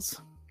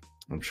clients.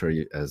 I'm sure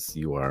as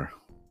you are.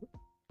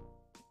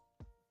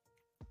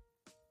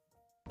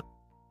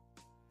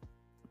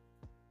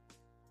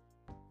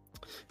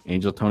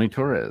 Angel Tony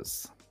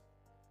Torres.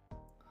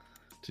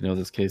 Do you know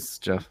this case,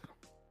 Jeff?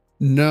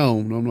 No,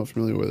 I'm not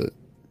familiar with it.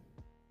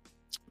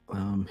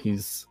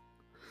 He's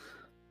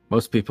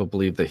Most people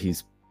believe that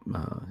he's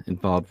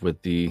involved with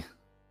the,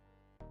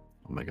 oh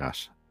my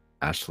gosh,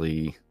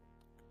 Ashley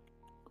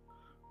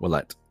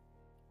Willett.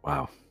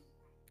 Wow.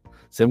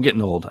 See, I'm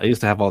getting old. I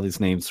used to have all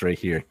these names right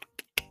here.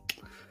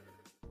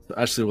 So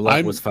Ashley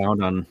Willett was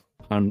found on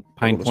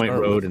Pine Point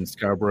Road in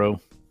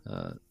Scarborough,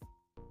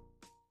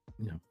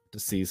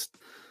 deceased.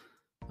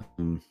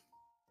 And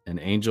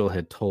Angel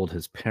had told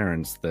his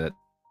parents that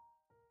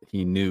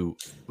he knew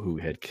who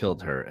had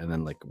killed her, and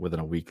then like within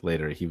a week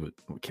later, he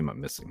came up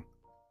missing.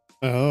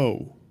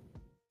 Oh.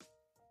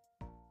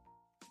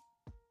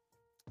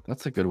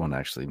 That's a good one,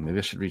 actually. Maybe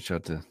I should reach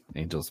out to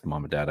Angel's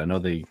mom and dad. I know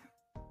they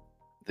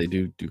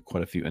do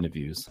quite a few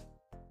interviews.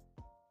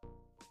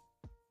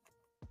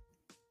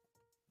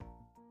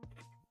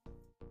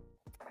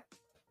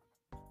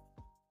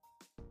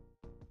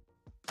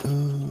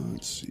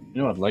 Let's see.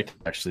 You know what I'd like to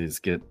actually is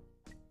get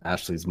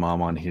Ashley's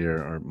mom on here,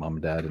 or mom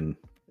and dad, and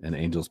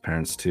Angel's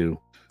parents too.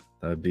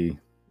 That would be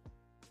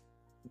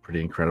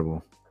pretty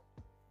incredible.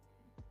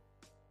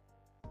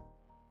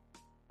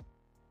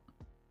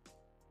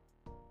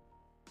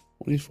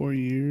 "24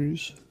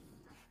 years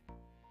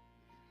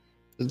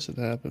since it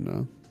happened,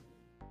 huh?"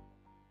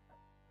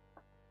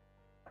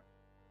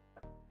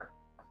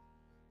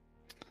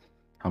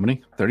 How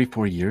many?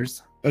 34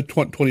 years?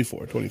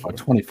 24. Oh,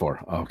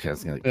 24. Oh, okay, I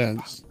was gonna,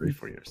 Yeah,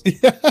 34 years.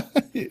 Yeah,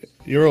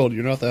 you're old.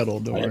 You're not that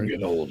old. Don't I am worry.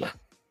 getting old. What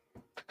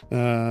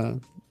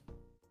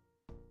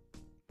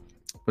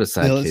a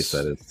sad case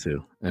that is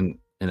too. And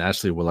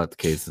Ashley Willett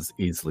case is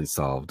easily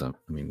solved. I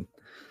mean,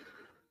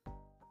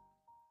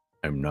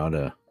 I'm not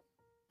a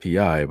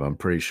PI, but I'm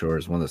pretty sure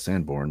it's one of the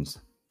Sanborns.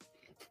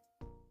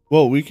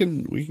 Well, we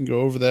can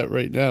go over that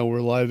right now.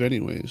 We're live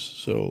anyways.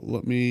 So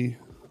let me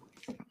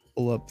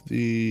pull up at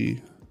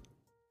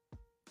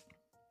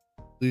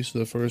least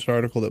the first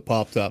article that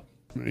popped up,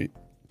 right?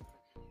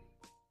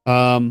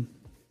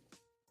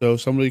 So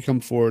somebody come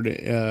forward,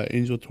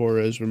 Angel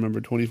Torres, remember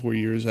 24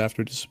 years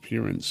after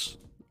disappearance.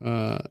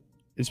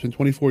 It's been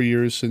 24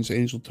 years since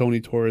Angel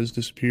Tony Torres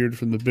disappeared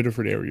from the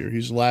Biddeford area. He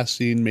was last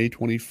seen May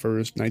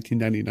 21st,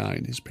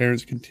 1999. His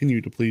parents continue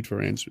to plead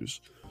for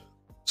answers.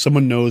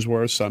 Someone knows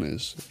where our son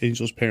is.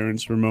 Angel's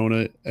parents,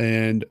 Ramona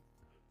and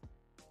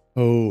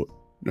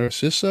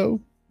Narciso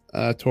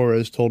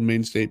Torres, told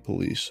Maine State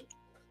Police.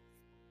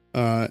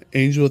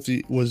 Angel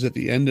was at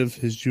the end of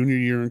his junior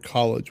year in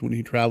college when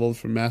he traveled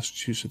from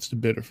Massachusetts to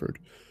Biddeford.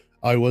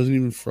 I wasn't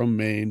even from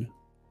Maine.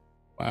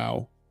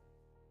 Wow.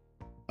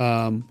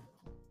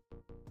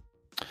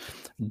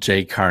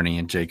 Jay Carney,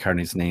 and Jay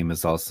Carney's name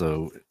is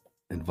also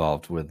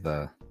involved with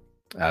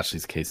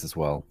Ashley's case as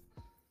well.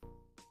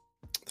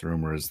 The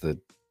rumor is that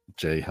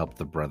Jay helped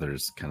the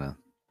brothers kind of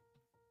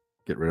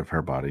get rid of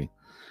her body,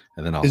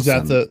 and then all is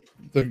that the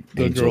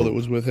Angel, girl that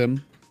was with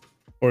him,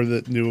 or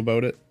that knew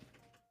about it?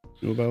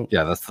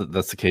 Yeah,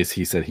 that's the case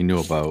he said he knew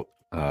about.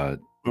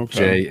 Okay.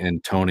 Jay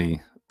and Tony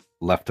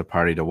left a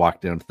party to walk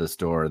down to the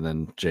store, and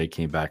then Jay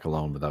came back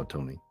alone without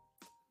Tony.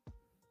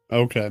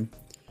 Okay.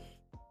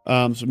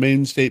 So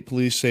Maine State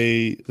Police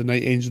say the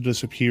night Angel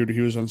disappeared,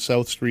 he was on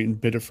South Street in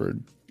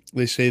Biddeford.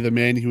 They say the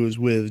man he was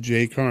with,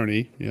 Jay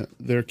Carney,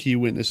 their key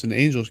witness in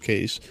Angel's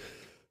case,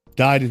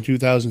 died in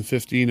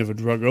 2015 of a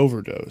drug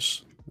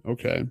overdose.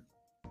 Okay.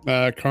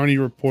 Carney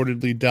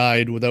reportedly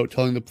died without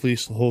telling the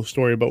police the whole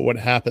story about what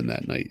happened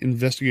that night.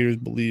 Investigators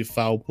believe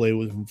foul play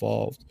was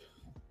involved.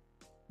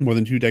 More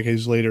than 2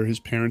 decades later, his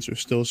parents are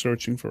still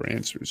searching for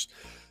answers.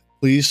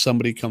 Please,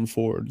 somebody come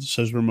forward,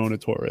 says Ramona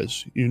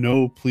Torres.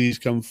 Please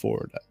come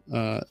forward.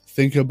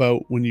 Think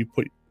about when you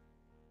put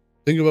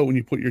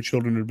your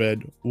children to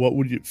bed. What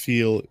would you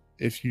feel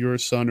if your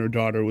son or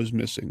daughter was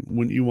missing?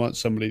 Wouldn't you want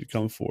somebody to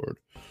come forward?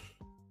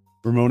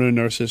 Ramona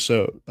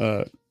Narciso,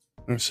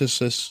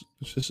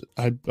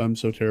 I'm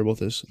so terrible at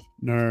this.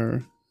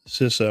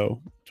 Narciso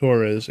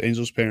Torres,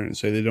 Angel's parents,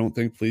 say they don't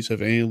think police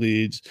have any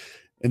leads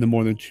in the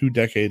more than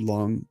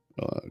 2-decade-long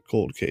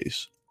cold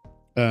case.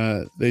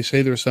 They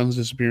say their son's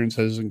disappearance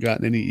hasn't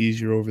gotten any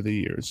easier over the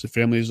years. The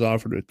family has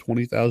offered a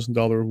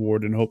 $20,000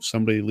 reward in hopes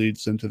somebody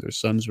leads them to their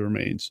son's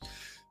remains.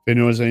 If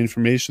anyone has any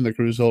information that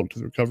could result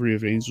in the recovery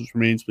of Angel's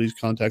remains, please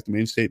contact the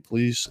Maine State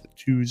Police at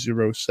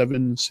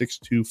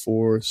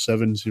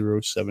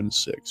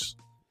 207-624-7076.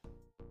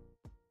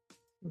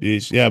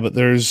 Jeez, yeah, but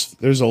there's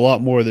a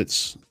lot more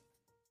that's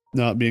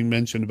not being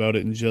mentioned about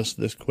it in just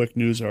this quick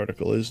news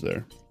article, is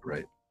there?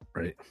 Right.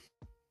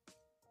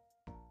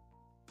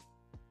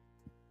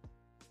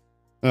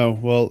 Oh,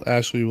 well,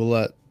 Ashley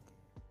Willett.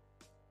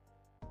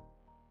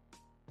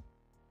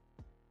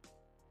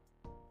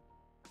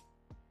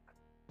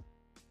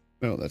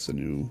 No, that's a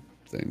new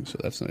thing, so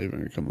that's not even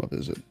going to come up,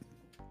 is it?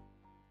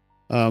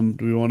 Do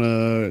we want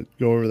to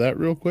go over that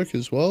real quick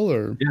as well,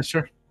 or? Yeah,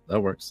 sure.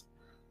 That works.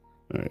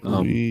 All right.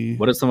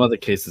 What are some other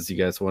cases you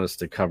guys want us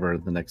to cover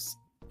the next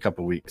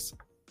couple weeks?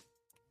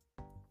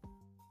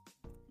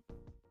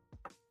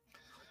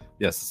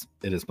 Yes,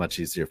 it is much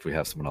easier if we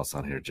have someone else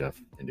on here,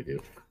 Jeff. Interview.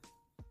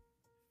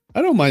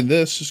 I don't mind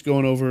this. Just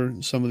going over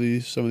some of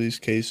these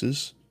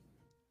cases.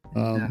 I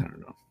don't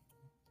know.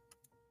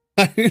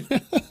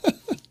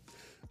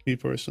 me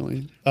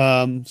personally.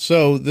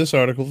 So this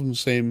article from the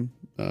same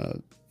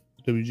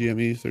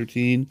WGME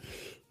 13,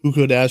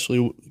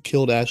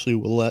 killed Ashley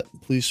Willett?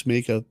 Police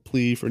make a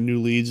plea for new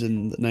leads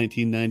in the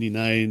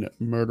 1999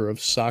 murder of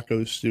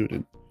Saco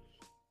student.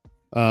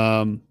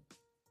 So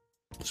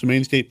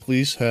Maine State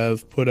Police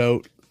have put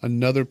out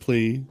another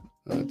plea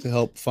to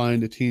help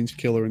find a teen's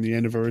killer in the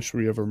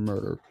anniversary of her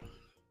murder.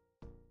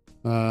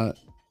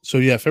 So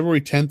yeah,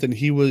 February 10th, and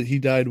he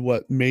died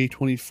what, May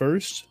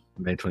 21st?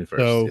 May 21st.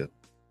 So,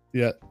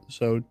 yeah.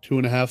 So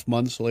 2.5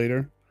 months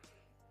later.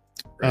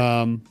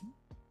 Right.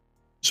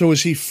 So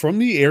was he from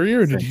the area,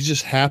 or did he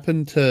just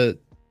happen to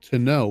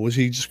know? Was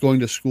he just going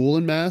to school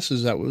in Mass?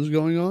 Is that what was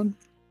going on?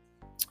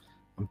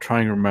 I'm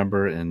trying to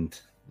remember, and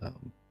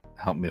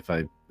help me if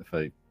I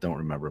don't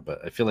remember, but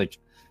I feel like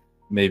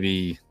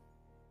maybe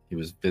he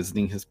was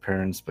visiting his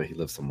parents, but he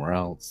lived somewhere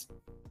else.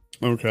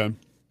 Okay.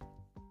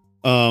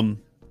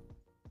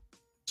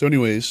 So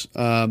anyways,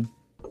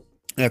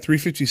 at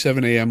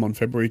 3:57 a.m. on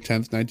February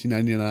 10th,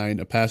 1999,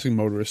 a passing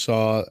motorist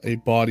saw a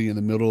body in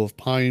the middle of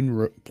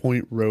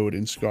Point Road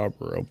in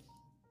Scarborough.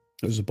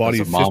 It was a body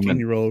of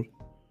 15-year-old.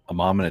 A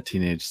mom and a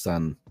teenage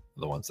son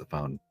are the ones that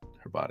found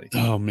her body.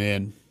 Oh,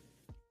 man.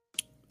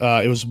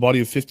 It was the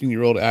body of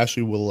 15-year-old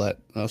Ashley Willett,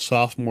 a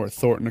sophomore at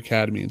Thornton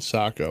Academy in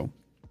Saco.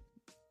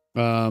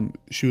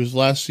 She was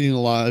last seen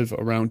alive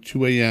around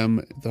 2 a.m.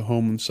 at the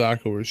home in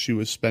Saco where she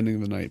was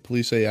spending the night.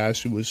 Police say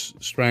Ashley was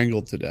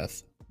strangled to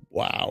death.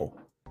 Wow.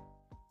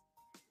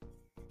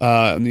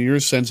 In the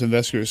years since,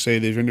 investigators say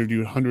they've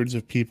interviewed hundreds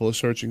of people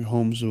searching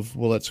homes of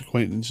Willett's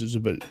acquaintances,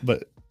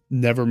 but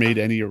never made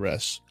any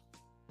arrests.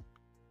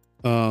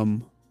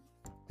 And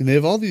they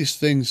have all these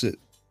things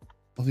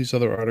all these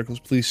other articles.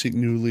 Police seek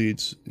new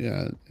leads.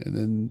 Yeah,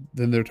 and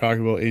then they're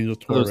talking about Angel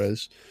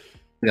Torres.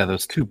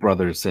 Those two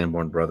brothers,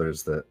 Sanborn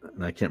brothers,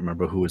 and I can't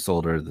remember who was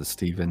older, the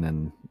Stephen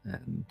and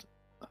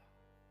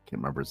can't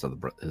remember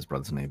his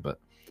brother's name, but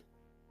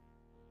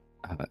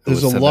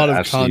there's a lot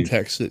of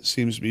context that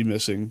seems to be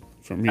missing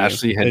from here.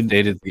 Ashley had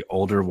dated the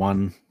older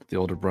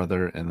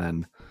brother, and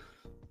then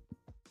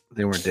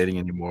they weren't dating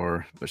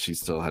anymore, but she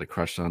still had a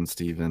crush on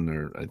Stephen,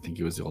 or I think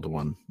he was the older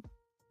one.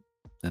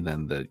 And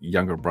then the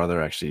younger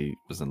brother actually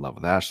was in love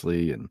with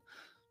Ashley, and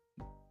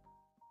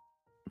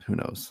who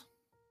knows?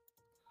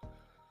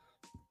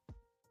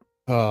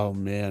 Oh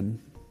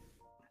man.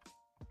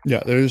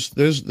 Yeah,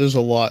 there's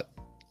a lot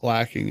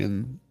lacking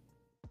in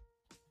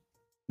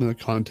the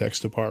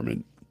context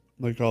department,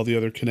 like all the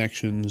other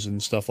connections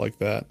and stuff like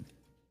that.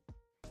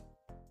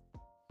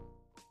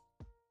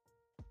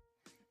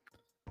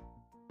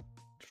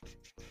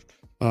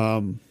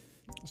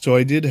 So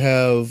I did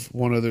have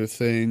one other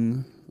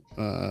thing.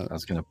 I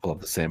was gonna pull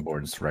up the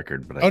Sanborn's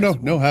record, but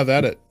no, have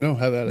at it. No,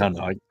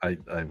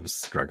 I was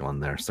struggling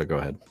there, so go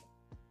ahead.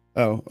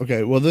 Oh,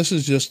 okay. Well, this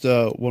is just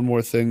one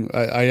more thing.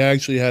 I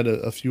actually had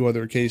a few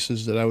other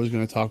cases that I was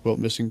going to talk about,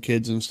 missing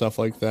kids and stuff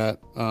like that.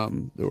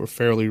 That were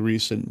fairly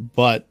recent,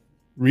 but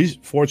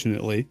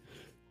fortunately,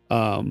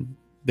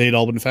 they'd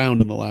all been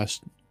found in the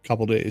last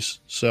couple days.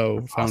 So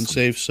That's found awesome.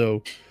 safe.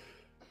 So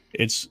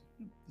it's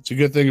a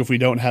good thing if we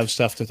don't have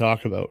stuff to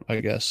talk about,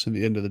 I guess, in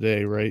the end of the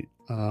day, right?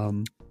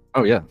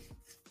 Oh yeah,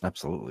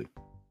 absolutely.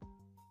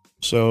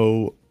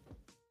 So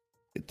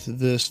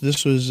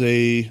this was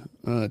a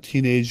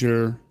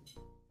teenager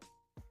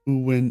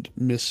who went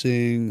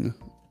missing.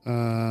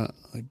 I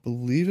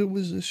believe it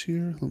was this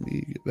year. Let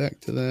me get back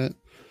to that.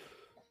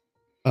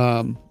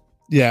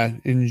 Yeah,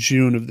 in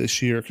June of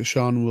this year,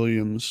 Keyshawn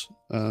Williams,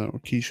 or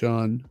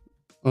Keyshawn,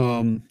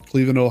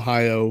 Cleveland,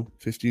 Ohio,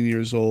 15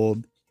 years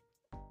old.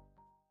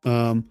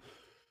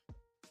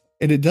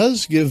 And it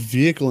does give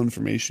vehicle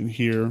information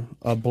here.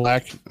 A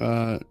black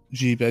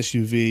Jeep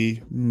SUV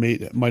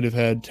might have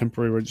had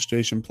temporary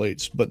registration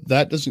plates, but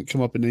that doesn't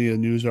come up in any of the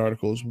news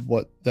articles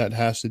what that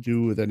has to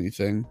do with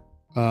anything.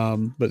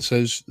 But it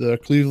says the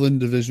Cleveland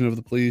Division of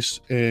the Police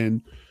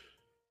in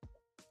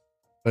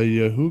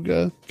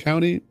Cuyahoga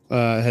County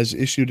has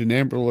issued an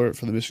Amber Alert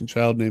for the missing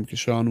child named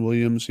Keyshawn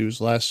Williams. He was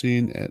last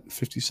seen at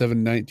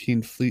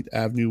 5719 Fleet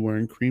Avenue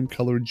wearing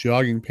cream-colored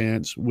jogging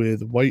pants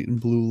with white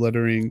and blue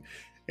lettering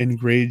and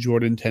gray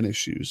Jordan tennis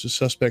shoes. The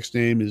suspect's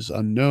name is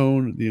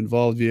unknown. The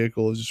involved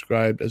vehicle is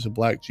described as a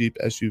black Jeep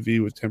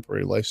SUV with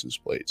temporary license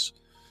plates.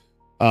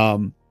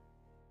 Now,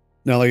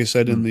 like I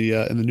said in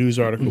the news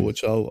article,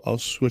 which I'll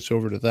switch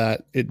over to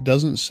that, it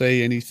doesn't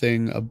say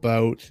anything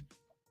about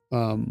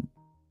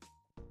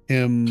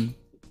him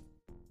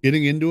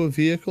getting into a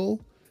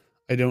vehicle.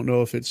 I don't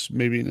know if it's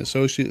maybe an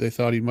associate they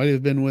thought he might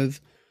have been with.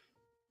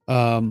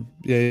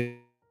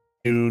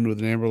 With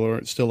an Amber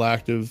Alert still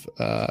active,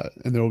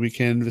 and there will be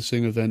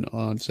canvassing event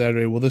on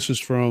Saturday. Well, this is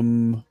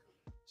from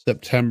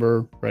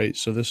September, right?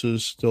 So this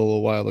is still a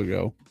while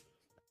ago.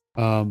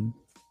 On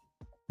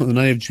the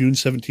night of June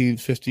 17th,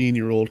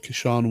 15-year-old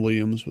Keyshawn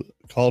Williams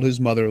called his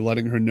mother,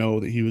 letting her know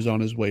that he was on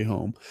his way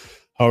home.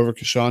 However,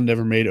 Keyshawn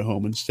never made it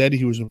home. Instead,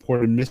 he was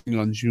reported missing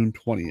on June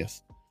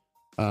 20th,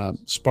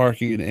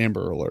 sparking an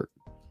Amber Alert.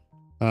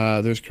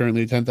 There's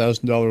currently a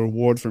 $10,000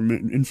 reward for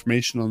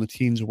information on the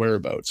teen's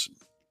whereabouts.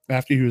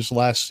 after he was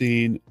last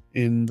seen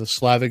in the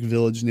Slavic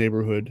Village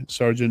neighborhood.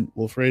 Sergeant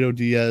Wilfredo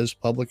Diaz,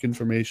 public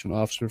information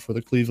officer for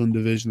the Cleveland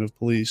Division of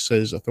Police,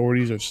 says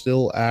authorities are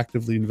still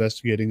actively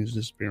investigating his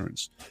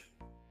disappearance.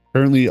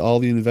 Currently, all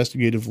the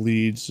investigative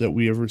leads that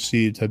we have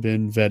received have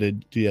been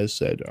vetted, Diaz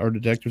said. Our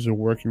detectives are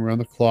working around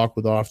the clock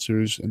with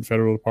officers and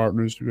federal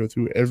partners to go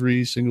through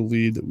every single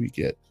lead that we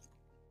get.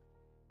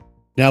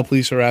 Now,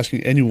 police are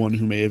asking anyone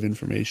who may have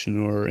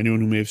information or anyone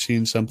who may have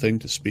seen something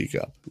to speak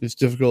up. It's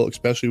difficult,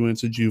 especially when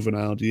it's a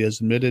juvenile, Diaz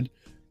admitted.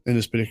 In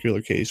this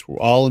particular case, we're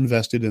all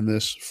invested in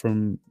this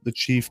from the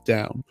chief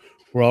down.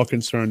 We're all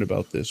concerned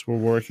about this. We're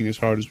working as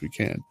hard as we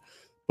can.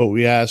 But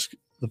we ask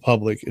the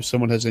public, if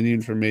someone has any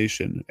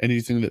information,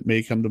 anything that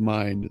may come to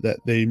mind that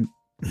they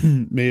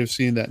may have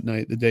seen that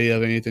night, the day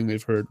of, anything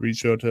they've heard,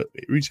 reach out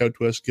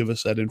to us, give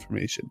us that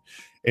information,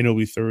 and it'll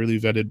be thoroughly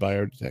vetted by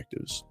our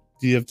detectives.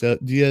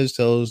 Diaz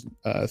tells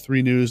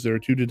 3 News there are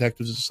 2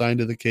 detectives assigned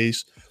to the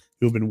case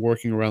who have been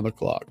working around the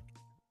clock.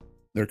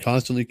 They're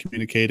constantly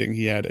communicating,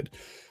 he added.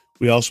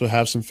 We also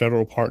have some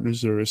federal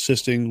partners that are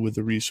assisting with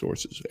the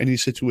resources. Any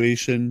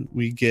situation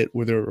we get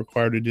where they're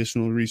required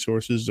additional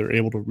resources, they're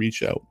able to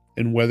reach out.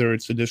 And whether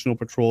it's additional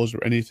patrols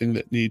or anything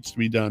that needs to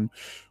be done,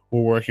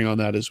 we're working on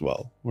that as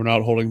well. We're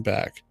not holding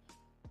back.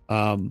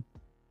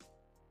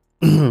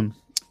 The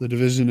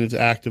division is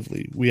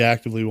we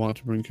actively want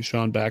to bring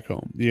Kashawn back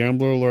home. The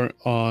Amber Alert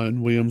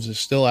on Williams is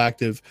still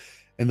active,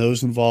 and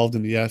those involved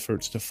in the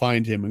efforts to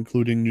find him,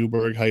 including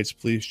Newburgh Heights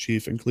Police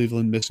Chief and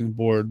Cleveland Missing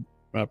Board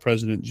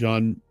President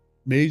John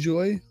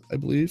Mayjoy, I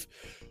believe,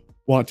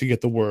 want to get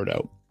the word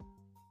out.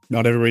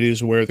 Not everybody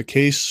is aware of the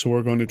case, so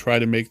we're going to try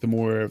to make them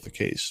aware of the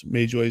case.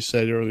 Mayjoy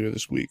said earlier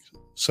this week.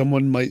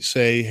 Someone might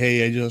say,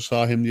 hey, I just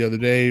saw him the other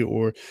day,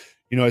 or,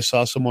 I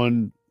saw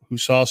someone who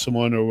saw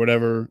someone, or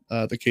whatever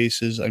the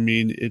case is. I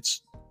mean,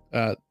 it's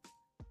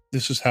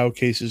this is how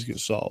cases get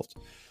solved.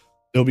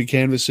 They'll be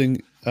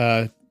canvassing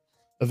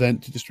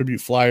event to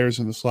distribute flyers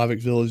in the Slavic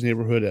Village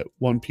neighborhood at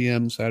 1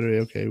 p.m. Saturday.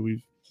 Okay,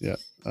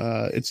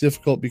 it's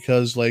difficult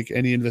because, like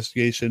any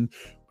investigation,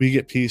 we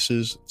get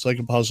pieces. It's like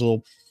a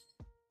puzzle.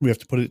 We have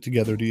to put it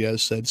together,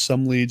 Diaz said.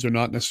 Some leads are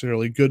not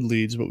necessarily good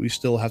leads, but we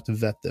still have to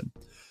vet them.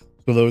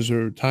 So those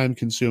are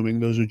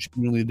time-consuming. Those are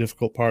genuinely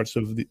difficult parts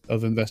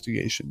of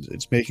investigations.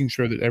 It's making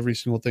sure that every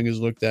single thing is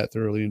looked at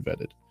thoroughly and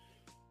vetted.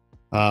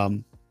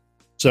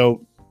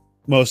 So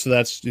most of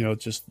that's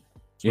just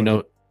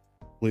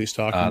police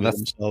talking to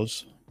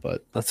themselves.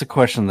 But that's a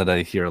question that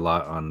I hear a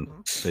lot on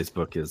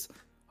Facebook is,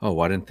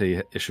 why didn't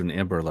they issue an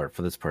Amber Alert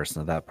for this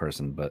person or that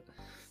person? But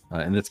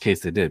in this case,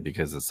 they did,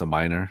 because it's a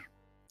minor.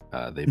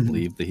 They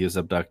believe that he was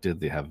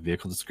abducted. They have a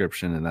vehicle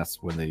description, and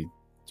that's when they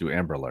do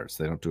Amber Alerts.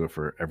 They don't do it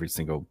for every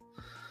single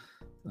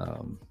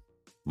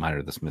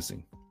minor that's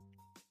missing.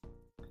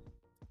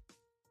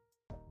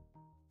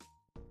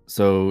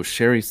 So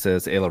Sherry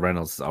says, Ayla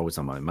Reynolds is always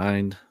on my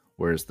mind.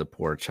 Where's the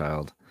poor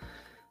child?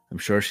 I'm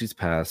sure she's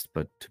passed,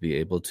 but to be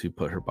able to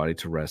put her body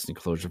to rest and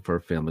closure for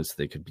her family so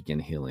they could begin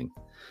healing.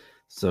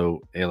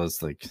 So Ayla's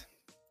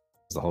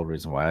the whole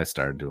reason why I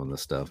started doing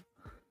this stuff.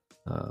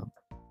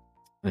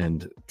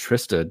 And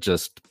Trista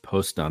just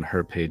posted on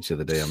her page the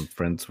other day, I'm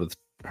friends with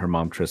her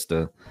mom,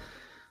 Trista,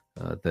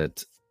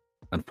 that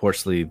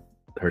unfortunately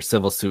her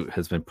civil suit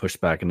has been pushed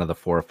back another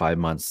 4 or 5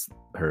 months,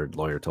 her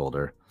lawyer told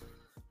her,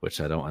 which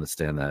I don't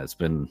understand that. It's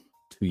been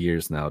 2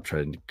 years now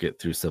trying to get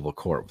through civil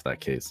court with that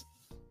case.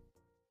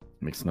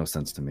 It makes no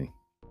sense to me.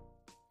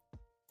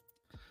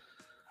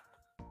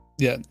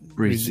 Yeah,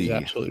 Breezy. He's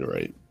absolutely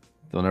right.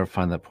 They'll never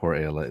find that poor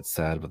Ayla. It's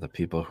sad, but the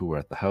people who were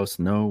at the house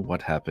know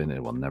what happened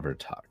and will never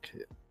talk.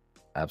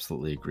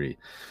 Absolutely agree.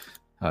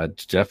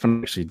 Jeff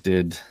actually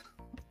did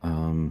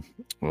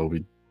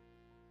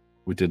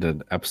we did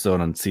an episode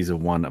on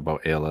season 1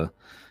 about Ayla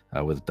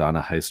with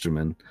Donna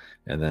Heisterman,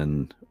 and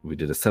then we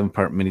did a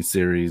 7-part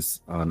miniseries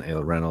on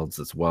Ayla Reynolds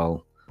as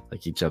well.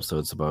 Like each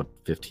episode's about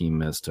 15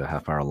 minutes to a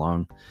half hour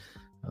long.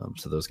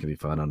 So those can be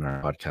found on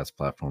our podcast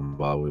platform.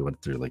 While we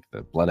went through like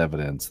the blood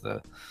evidence,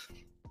 the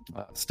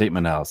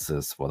statement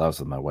analysis. Well, that was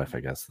with my wife,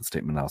 I guess. The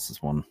statement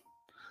analysis one.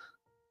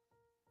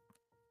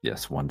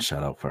 Yes, one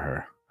shout out for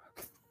her.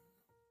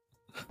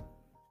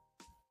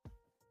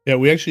 Yeah,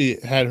 we actually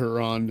had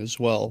her on as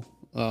well.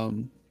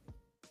 Was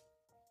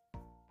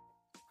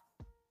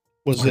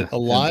it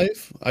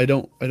alive? I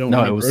don't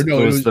No,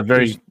 remember. It was the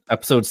very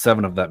episode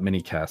 7 of that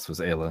mini cast was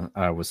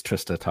Ayla. Was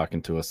Trista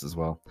talking to us as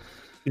well.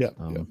 Yeah.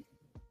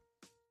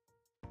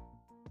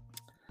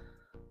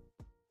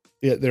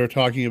 Yeah, they were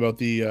talking about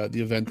the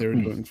event they were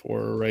doing for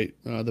her, right?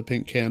 The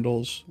pink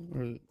candles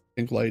or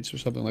pink lights or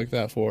something like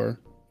that for her.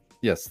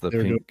 Yes, the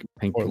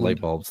pink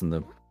light bulbs in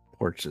the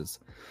porches.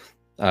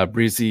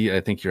 Breezy,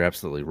 I think you're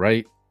absolutely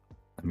right.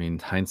 I mean,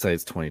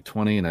 hindsight's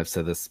 20/20, and I've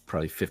said this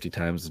probably 50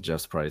 times, and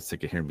Jeff's probably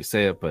sick of hearing me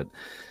say it, but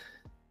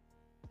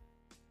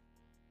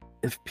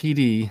if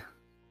PD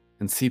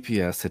and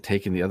CPS had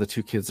taken the other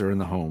 2 kids that were in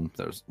the home,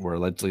 that were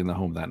allegedly in the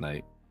home that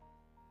night,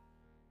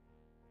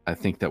 I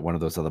think that one of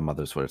those other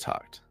mothers would have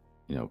talked.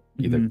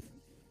 Either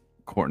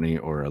Courtney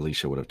or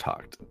Alicia would have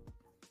talked,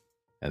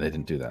 and they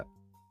didn't do that.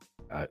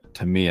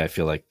 To me, I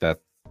feel like that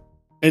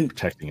And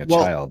protecting a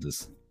well, child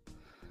is.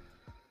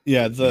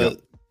 Yeah, Yep.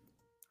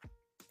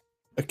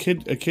 a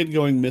kid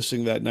going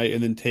missing that night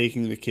and then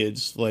taking the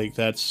kids, like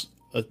that's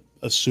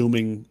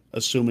assuming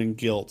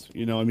guilt.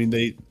 You know, I mean,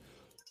 they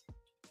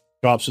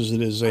cops as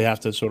it is, they have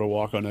to sort of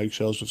walk on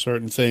eggshells with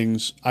certain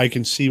things. I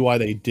can see why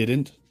they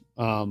didn't.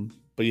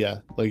 But yeah,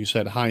 like you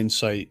said,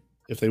 hindsight,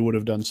 if they would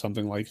have done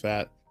something like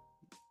that,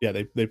 yeah,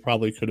 they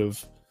probably could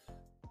have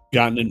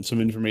gotten some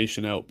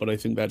information out. But I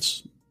think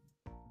that's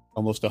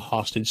almost a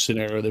hostage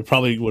scenario. They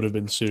probably would have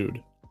been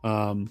sued.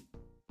 Well,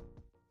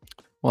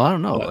 I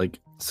don't know. But- Like,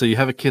 so you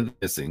have a kid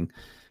missing,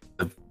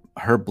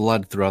 her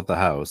blood throughout the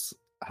house.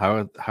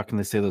 How can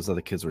they say those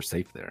other kids were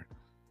safe there?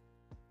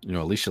 You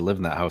know, Alicia lived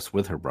in that house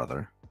with her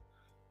brother.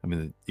 I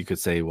mean, you could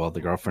say, well,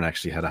 the girlfriend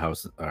actually had a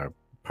house or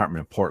apartment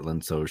in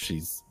Portland, so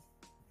she's,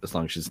 as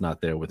long as she's not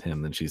there with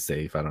him, then she's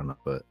safe. I don't know,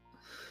 but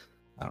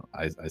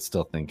I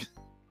still think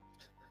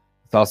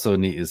it's also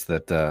neat is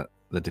that the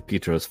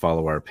DePietros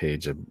follow our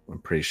page. I'm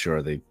pretty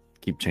sure they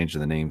keep changing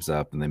the names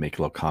up and they make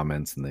little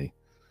comments and they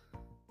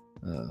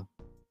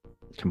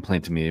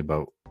complain to me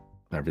about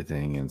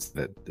everything, and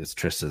that it's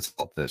Trista's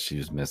fault that she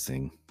was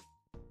missing,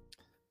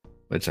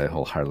 which I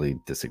wholeheartedly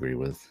disagree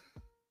with.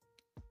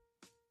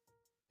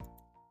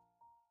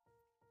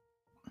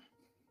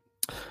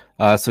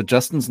 So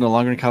Justin's no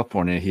longer in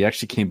California. He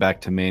actually came back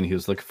to Maine. He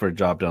was looking for a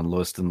job down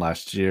Lewiston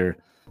last year.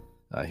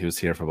 He was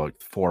here for about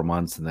 4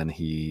 months, and then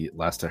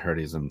last I heard,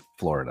 he's in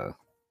Florida.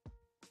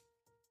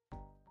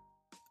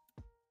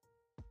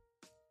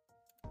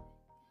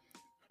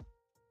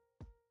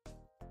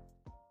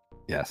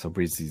 Yeah, so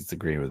Breezy's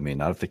agreeing with me.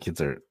 Not if the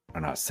kids are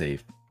not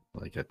safe.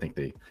 Like, I think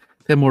they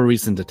have more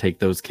reason to take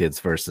those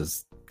kids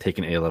versus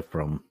taking Ayla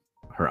from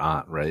her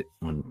aunt, right?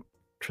 When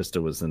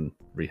Trista was in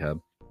rehab,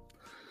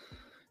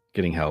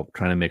 getting help,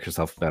 trying to make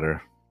herself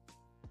better.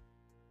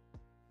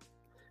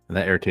 And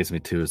that irritates me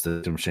too, is the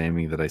victim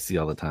shaming that I see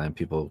all the time.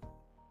 People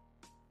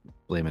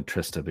blaming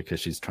Trista because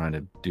she's trying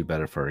to do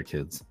better for her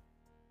kids.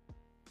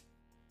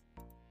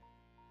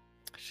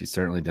 She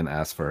certainly didn't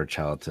ask for her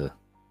child to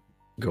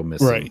go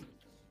missing. Right.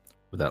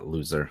 With that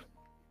loser.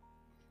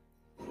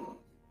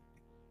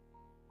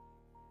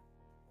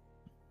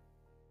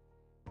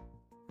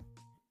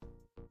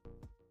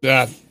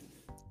 Yeah,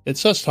 it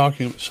sucks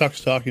talking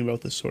about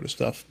this sort of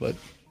stuff, but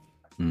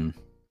you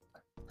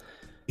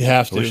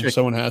have to.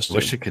 Someone has to. I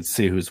wish I could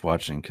see who's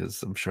watching,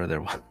 because I'm sure they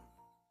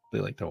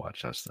like to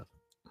watch that stuff.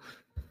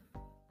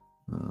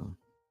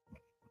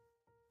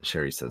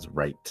 Sherry says,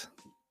 right.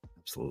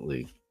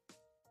 Absolutely.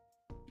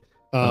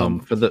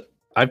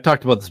 I've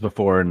talked about this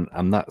before, and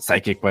I'm not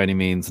psychic by any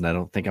means, and I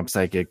don't think I'm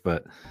psychic,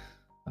 but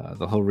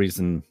the whole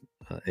reason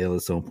Ayla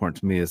is so important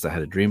to me is I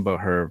had a dream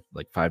about her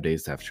like 5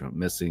 days after she went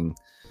missing,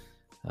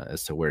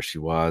 as to where she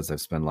was.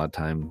 I've spent a lot of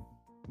time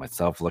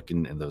myself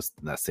looking in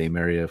that same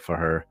area for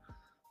her.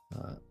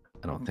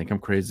 I don't think I'm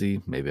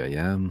crazy. Maybe I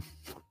am.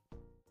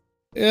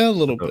 Yeah, a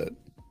little bit.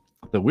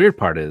 The weird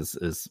part is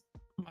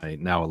my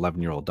now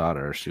 11-year-old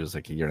daughter, she was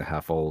like a year and a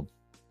half old,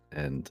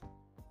 and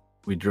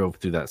we drove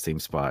through that same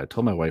spot. I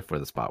told my wife where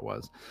the spot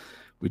was.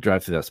 We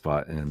drive through that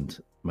spot, and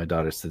my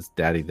daughter says,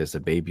 "Daddy, there's a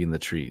baby in the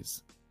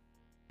trees."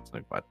 It's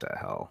like, what the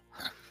hell?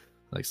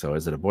 Like, so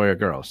is it a boy or a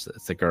girl?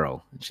 It's a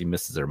girl, and she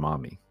misses her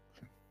mommy.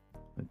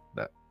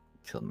 That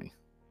killed me.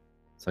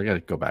 So I got to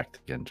go back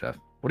again, Jeff.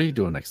 What are you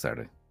doing next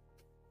Saturday?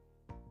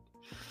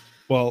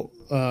 Well,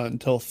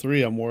 until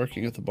 3, I'm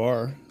working at the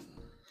bar.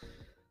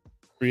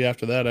 3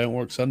 after that, I don't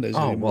work Sundays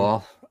anymore.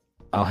 Well,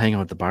 I'll hang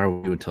out at the bar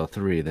with you until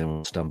 3, then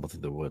we'll stumble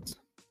through the woods.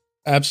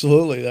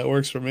 Absolutely, that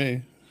works for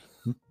me.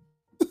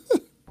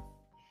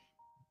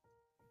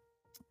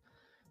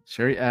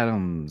 Sherry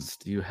Adams,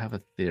 do you have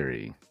a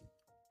theory?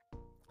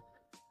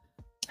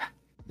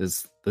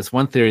 There's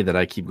one theory that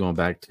I keep going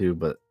back to,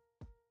 but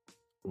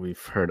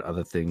we've heard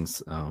other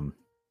things.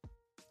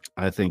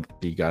 I think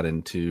he got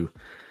into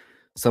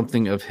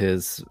something of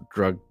his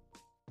drug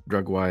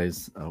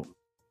wise. Oh,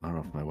 I don't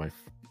know if my wife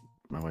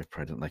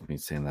probably didn't like me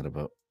saying that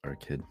about our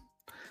kid.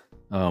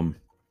 I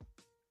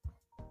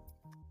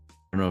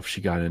don't know if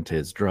she got into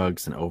his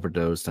drugs and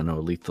overdosed. I know a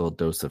lethal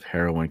dose of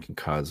heroin can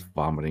cause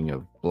vomiting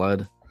of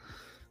blood,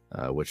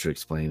 which would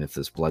explain if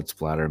this blood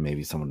splatter,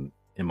 maybe someone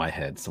in my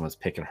head, someone's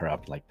picking her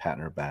up, like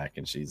patting her back,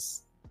 and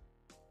she's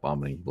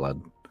vomiting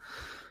blood,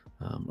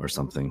 or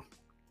something.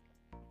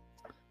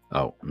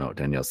 Oh, no,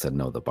 Danielle said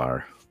no, the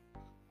bar.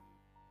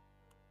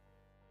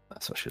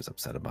 That's what she was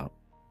upset about.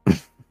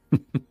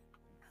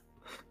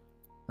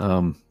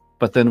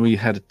 But then we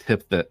had a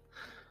tip that,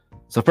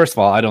 so first of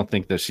all, I don't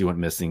think that she went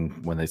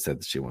missing when they said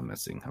that she went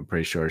missing. I'm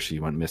pretty sure she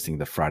went missing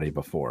the Friday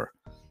before.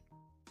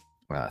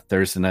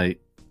 Thursday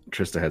night,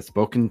 Trista had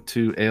spoken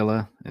to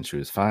Ayla, and she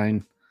was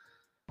fine.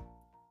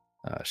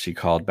 She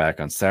called back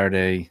on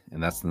Saturday,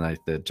 and that's the night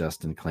that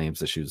Justin claims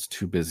that she was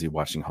too busy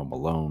watching Home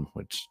Alone,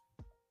 which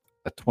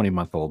a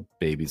 20-month-old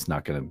baby's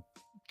not going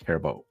to care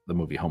about the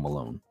movie Home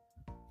Alone.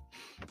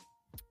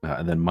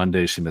 And then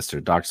Monday, she missed her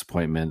doctor's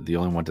appointment. The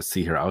only one to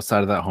see her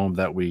outside of that home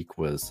that week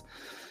was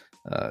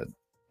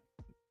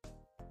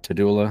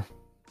Tadula.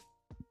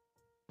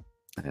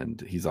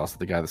 and he's also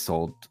the guy that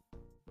sold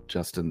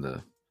Justin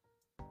the.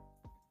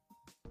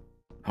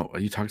 Oh, are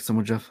you talking to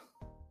someone, Jeff?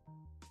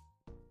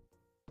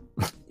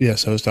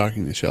 Yes, I was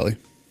talking to Shelly.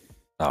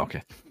 Oh,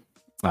 okay.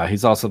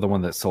 He's also the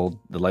one that sold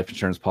the life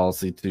insurance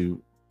policy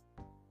to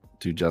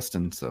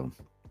Justin. So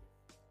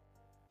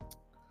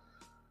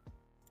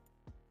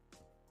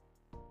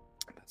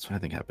that's what I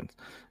think happened.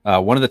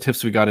 One of the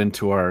tips we got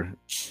into our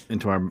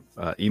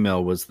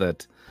email was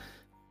that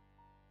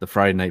the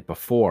Friday night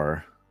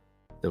before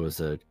there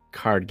was a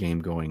card game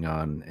going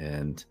on,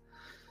 and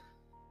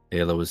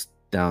Ayla was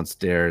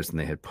downstairs, and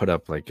they had put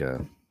up like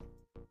a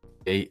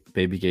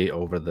baby gate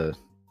over the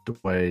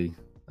doorway.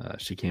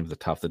 She came to the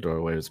top of the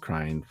doorway, was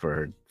crying for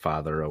her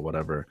father or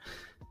whatever,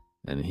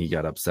 and he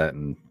got upset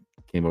and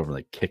came over and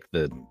like kicked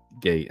the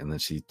gate, and then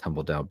she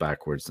tumbled down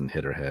backwards and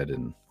hit her head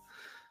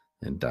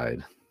and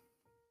died.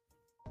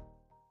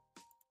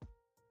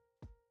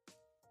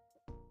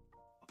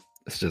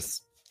 It's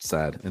just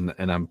sad,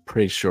 and I'm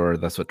pretty sure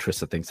that's what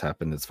Trista thinks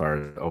happened as far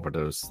as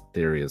overdose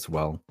theory as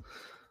well.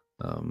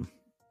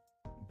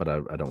 But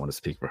I don't want to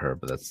speak for her,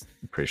 but I'm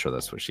pretty sure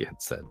that's what she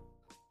had said.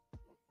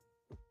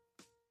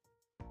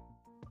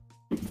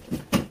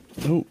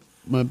 Oh,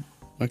 my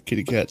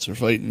kitty cats are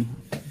fighting.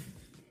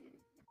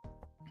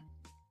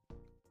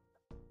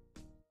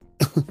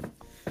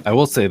 I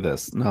will say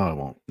this. No, I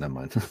won't. Never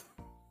mind.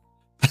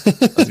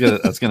 I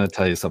was gonna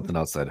tell you something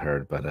else I'd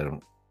heard, but I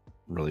don't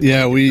really.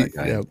 Yeah,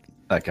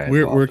 that guy.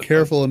 We're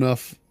careful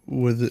enough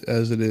with it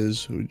as it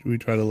is. We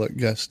try to let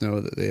guests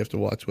know that they have to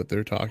watch what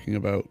they're talking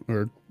about,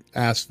 or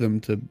ask them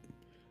to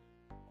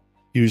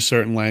use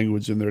certain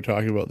language when they're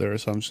talking about their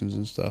assumptions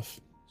and stuff.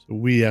 So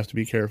we have to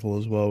be careful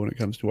as well when it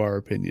comes to our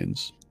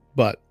opinions.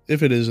 But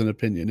if it is an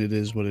opinion, it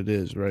is what it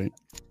is, right?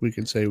 We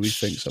can say we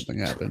think something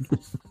happened.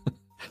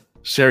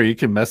 Sherry, you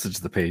can message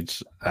the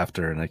page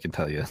after, and I can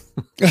tell you.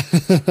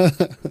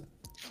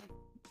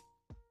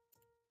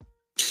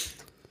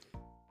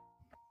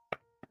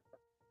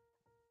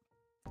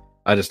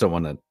 I just don't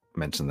want to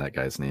mention that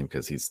guy's name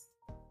because he's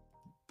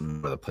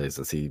one of the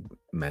places he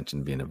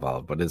mentioned being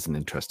involved, but it's an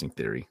interesting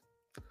theory.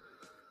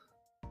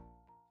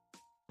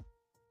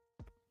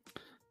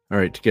 All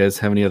right, do you guys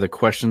have any other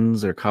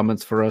questions or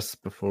comments for us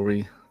before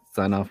we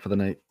sign off for the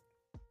night?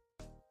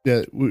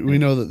 Yeah, we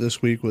know that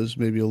this week was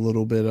maybe a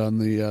little bit on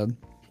the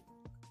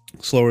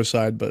slower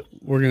side, but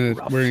we're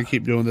gonna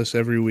keep doing this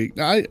every week.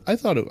 I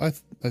thought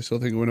I still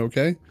think it went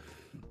okay.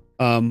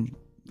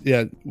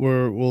 Yeah,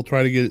 we'll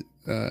try to get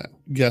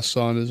guests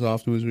on as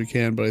often as we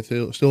can, but I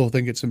still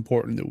think it's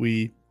important that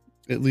we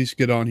at least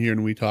get on here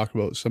and we talk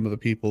about some of the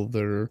people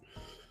that are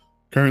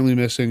currently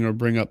missing, or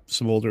bring up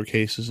some older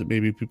cases that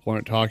maybe people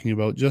aren't talking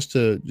about, just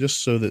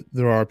so that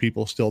there are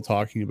people still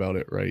talking about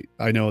it, right?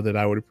 I know that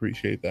I would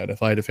appreciate that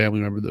if I had a family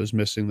member that was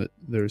missing, that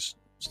there's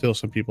still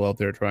some people out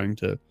there trying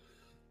to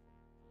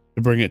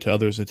bring it to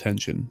others'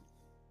 attention.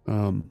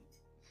 Well,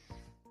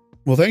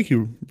 thank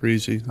you,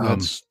 Breezy.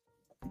 That's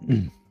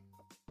what'd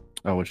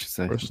you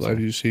say? First live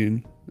you've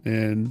seen,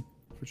 and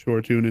for sure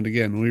tune in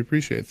again. We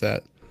appreciate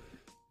that.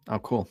 Oh,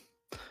 cool.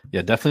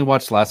 Yeah, definitely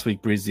watch last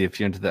week, Breezy, if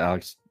you're into the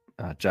Alex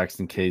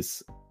Jackson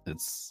case.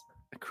 It's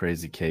a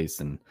crazy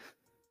case, and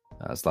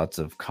there's lots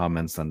of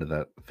comments under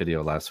that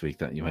video last week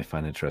that you might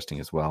find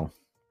interesting as well.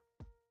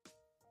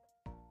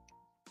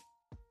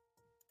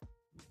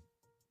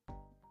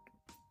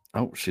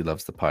 Oh, she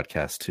loves the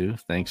podcast too.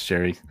 Thanks,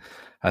 Sherry.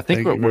 I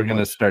think what we're going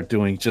to start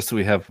doing, just so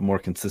we have more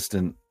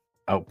consistent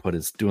output,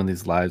 is doing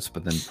these lives,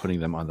 but then putting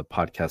them on the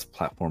podcast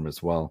platform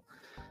as well,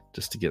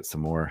 just to get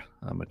some more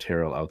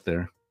material out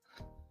there.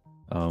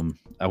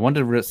 I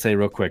wanted to say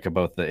real quick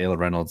about the Ayla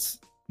Reynolds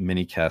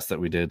mini cast that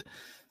we did,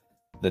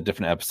 the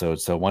different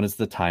episodes. So one is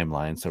the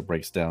timeline, so it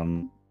breaks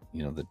down,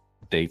 the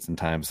dates and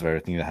times of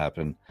everything that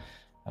happened.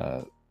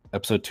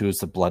 Episode 2 is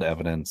the blood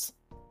evidence.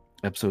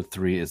 Episode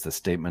 3 is the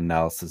statement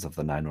analysis of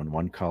the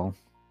 911 call.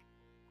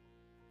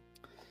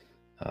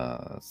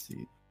 Let's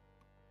see.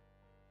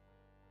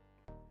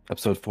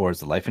 Episode 4 is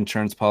the life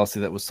insurance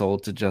policy that was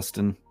sold to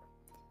Justin.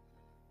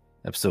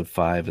 Episode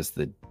 5 is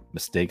the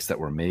mistakes that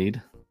were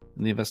made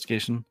in the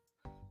investigation.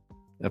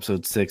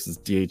 Episode 6 is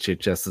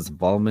DHHS's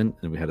involvement,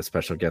 and we had a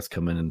special guest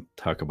come in and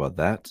talk about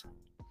that.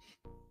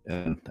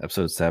 And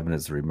episode 7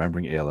 is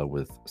Remembering Ayla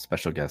with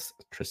special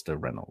guest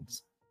Trista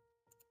Reynolds.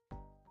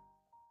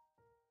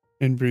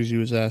 And Breezy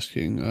was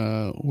asking,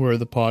 where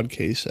the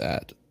podcast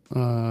at?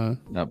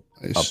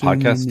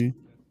 Podcast?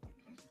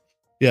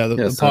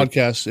 The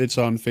podcast, it's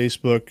on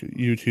Facebook,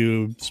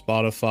 YouTube,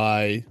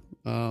 Spotify,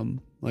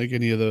 like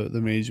any of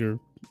the major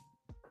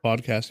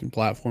podcasting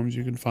platforms.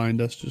 You can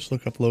find us. Just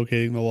look up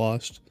Locating the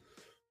Lost.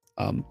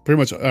 Pretty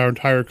much our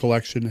entire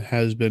collection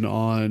has been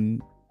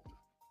on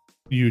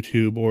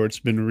YouTube, or it's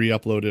been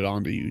re-uploaded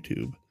onto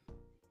YouTube.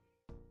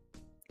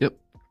 Yep.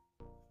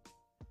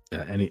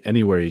 Yeah,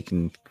 anywhere you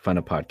can find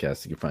a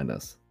podcast, you can find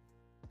us.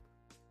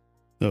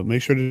 So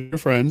make sure to tell your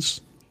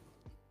friends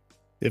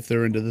if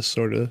they're into this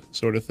sort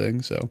of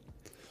thing. So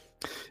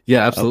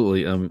yeah,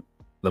 absolutely.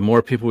 The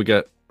more people we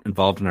get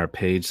involved in our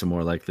page, the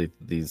more likely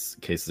these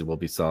cases will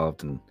be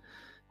solved and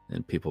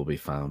people will be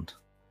found.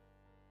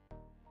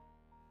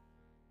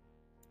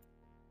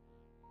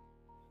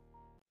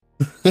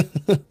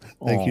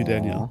 Thank you,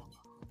 Danielle.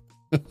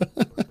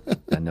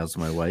 Danielle's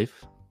my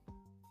wife.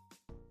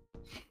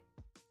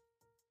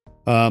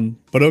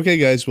 But okay,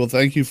 guys. Well,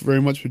 thank you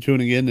very much for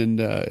tuning in,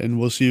 and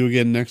we'll see you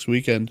again next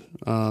weekend.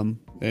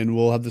 And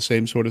we'll have the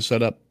same sort of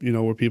setup,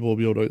 where people will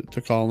be able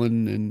to call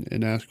in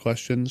and ask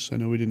questions. I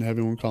know we didn't have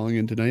anyone calling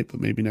in tonight,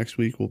 but maybe next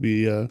week we'll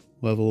have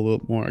a little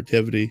bit more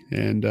activity,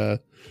 and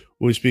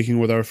we'll be speaking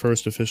with our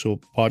first official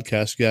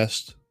podcast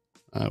guest,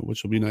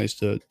 which will be nice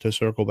to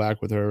circle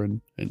back with her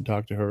and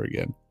talk to her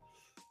again.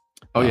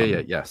 Oh,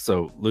 yeah.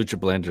 So Lucha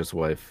Blander's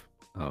wife,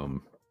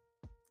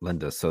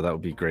 Linda. So that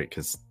would be great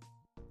because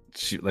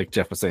she, like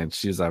Jeff was saying,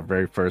 she was our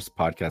very first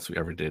podcast we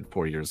ever did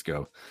 4 years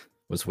ago.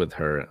 Was with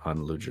her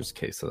on Luger's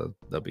case, so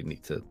that'll be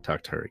neat to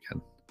talk to her again.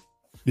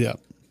 Yeah.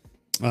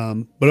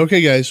 But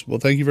okay, guys. Well,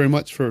 thank you very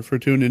much for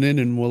tuning in,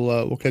 and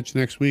we'll catch you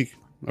next week.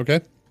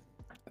 Okay.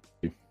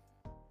 Thank you.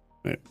 All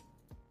right.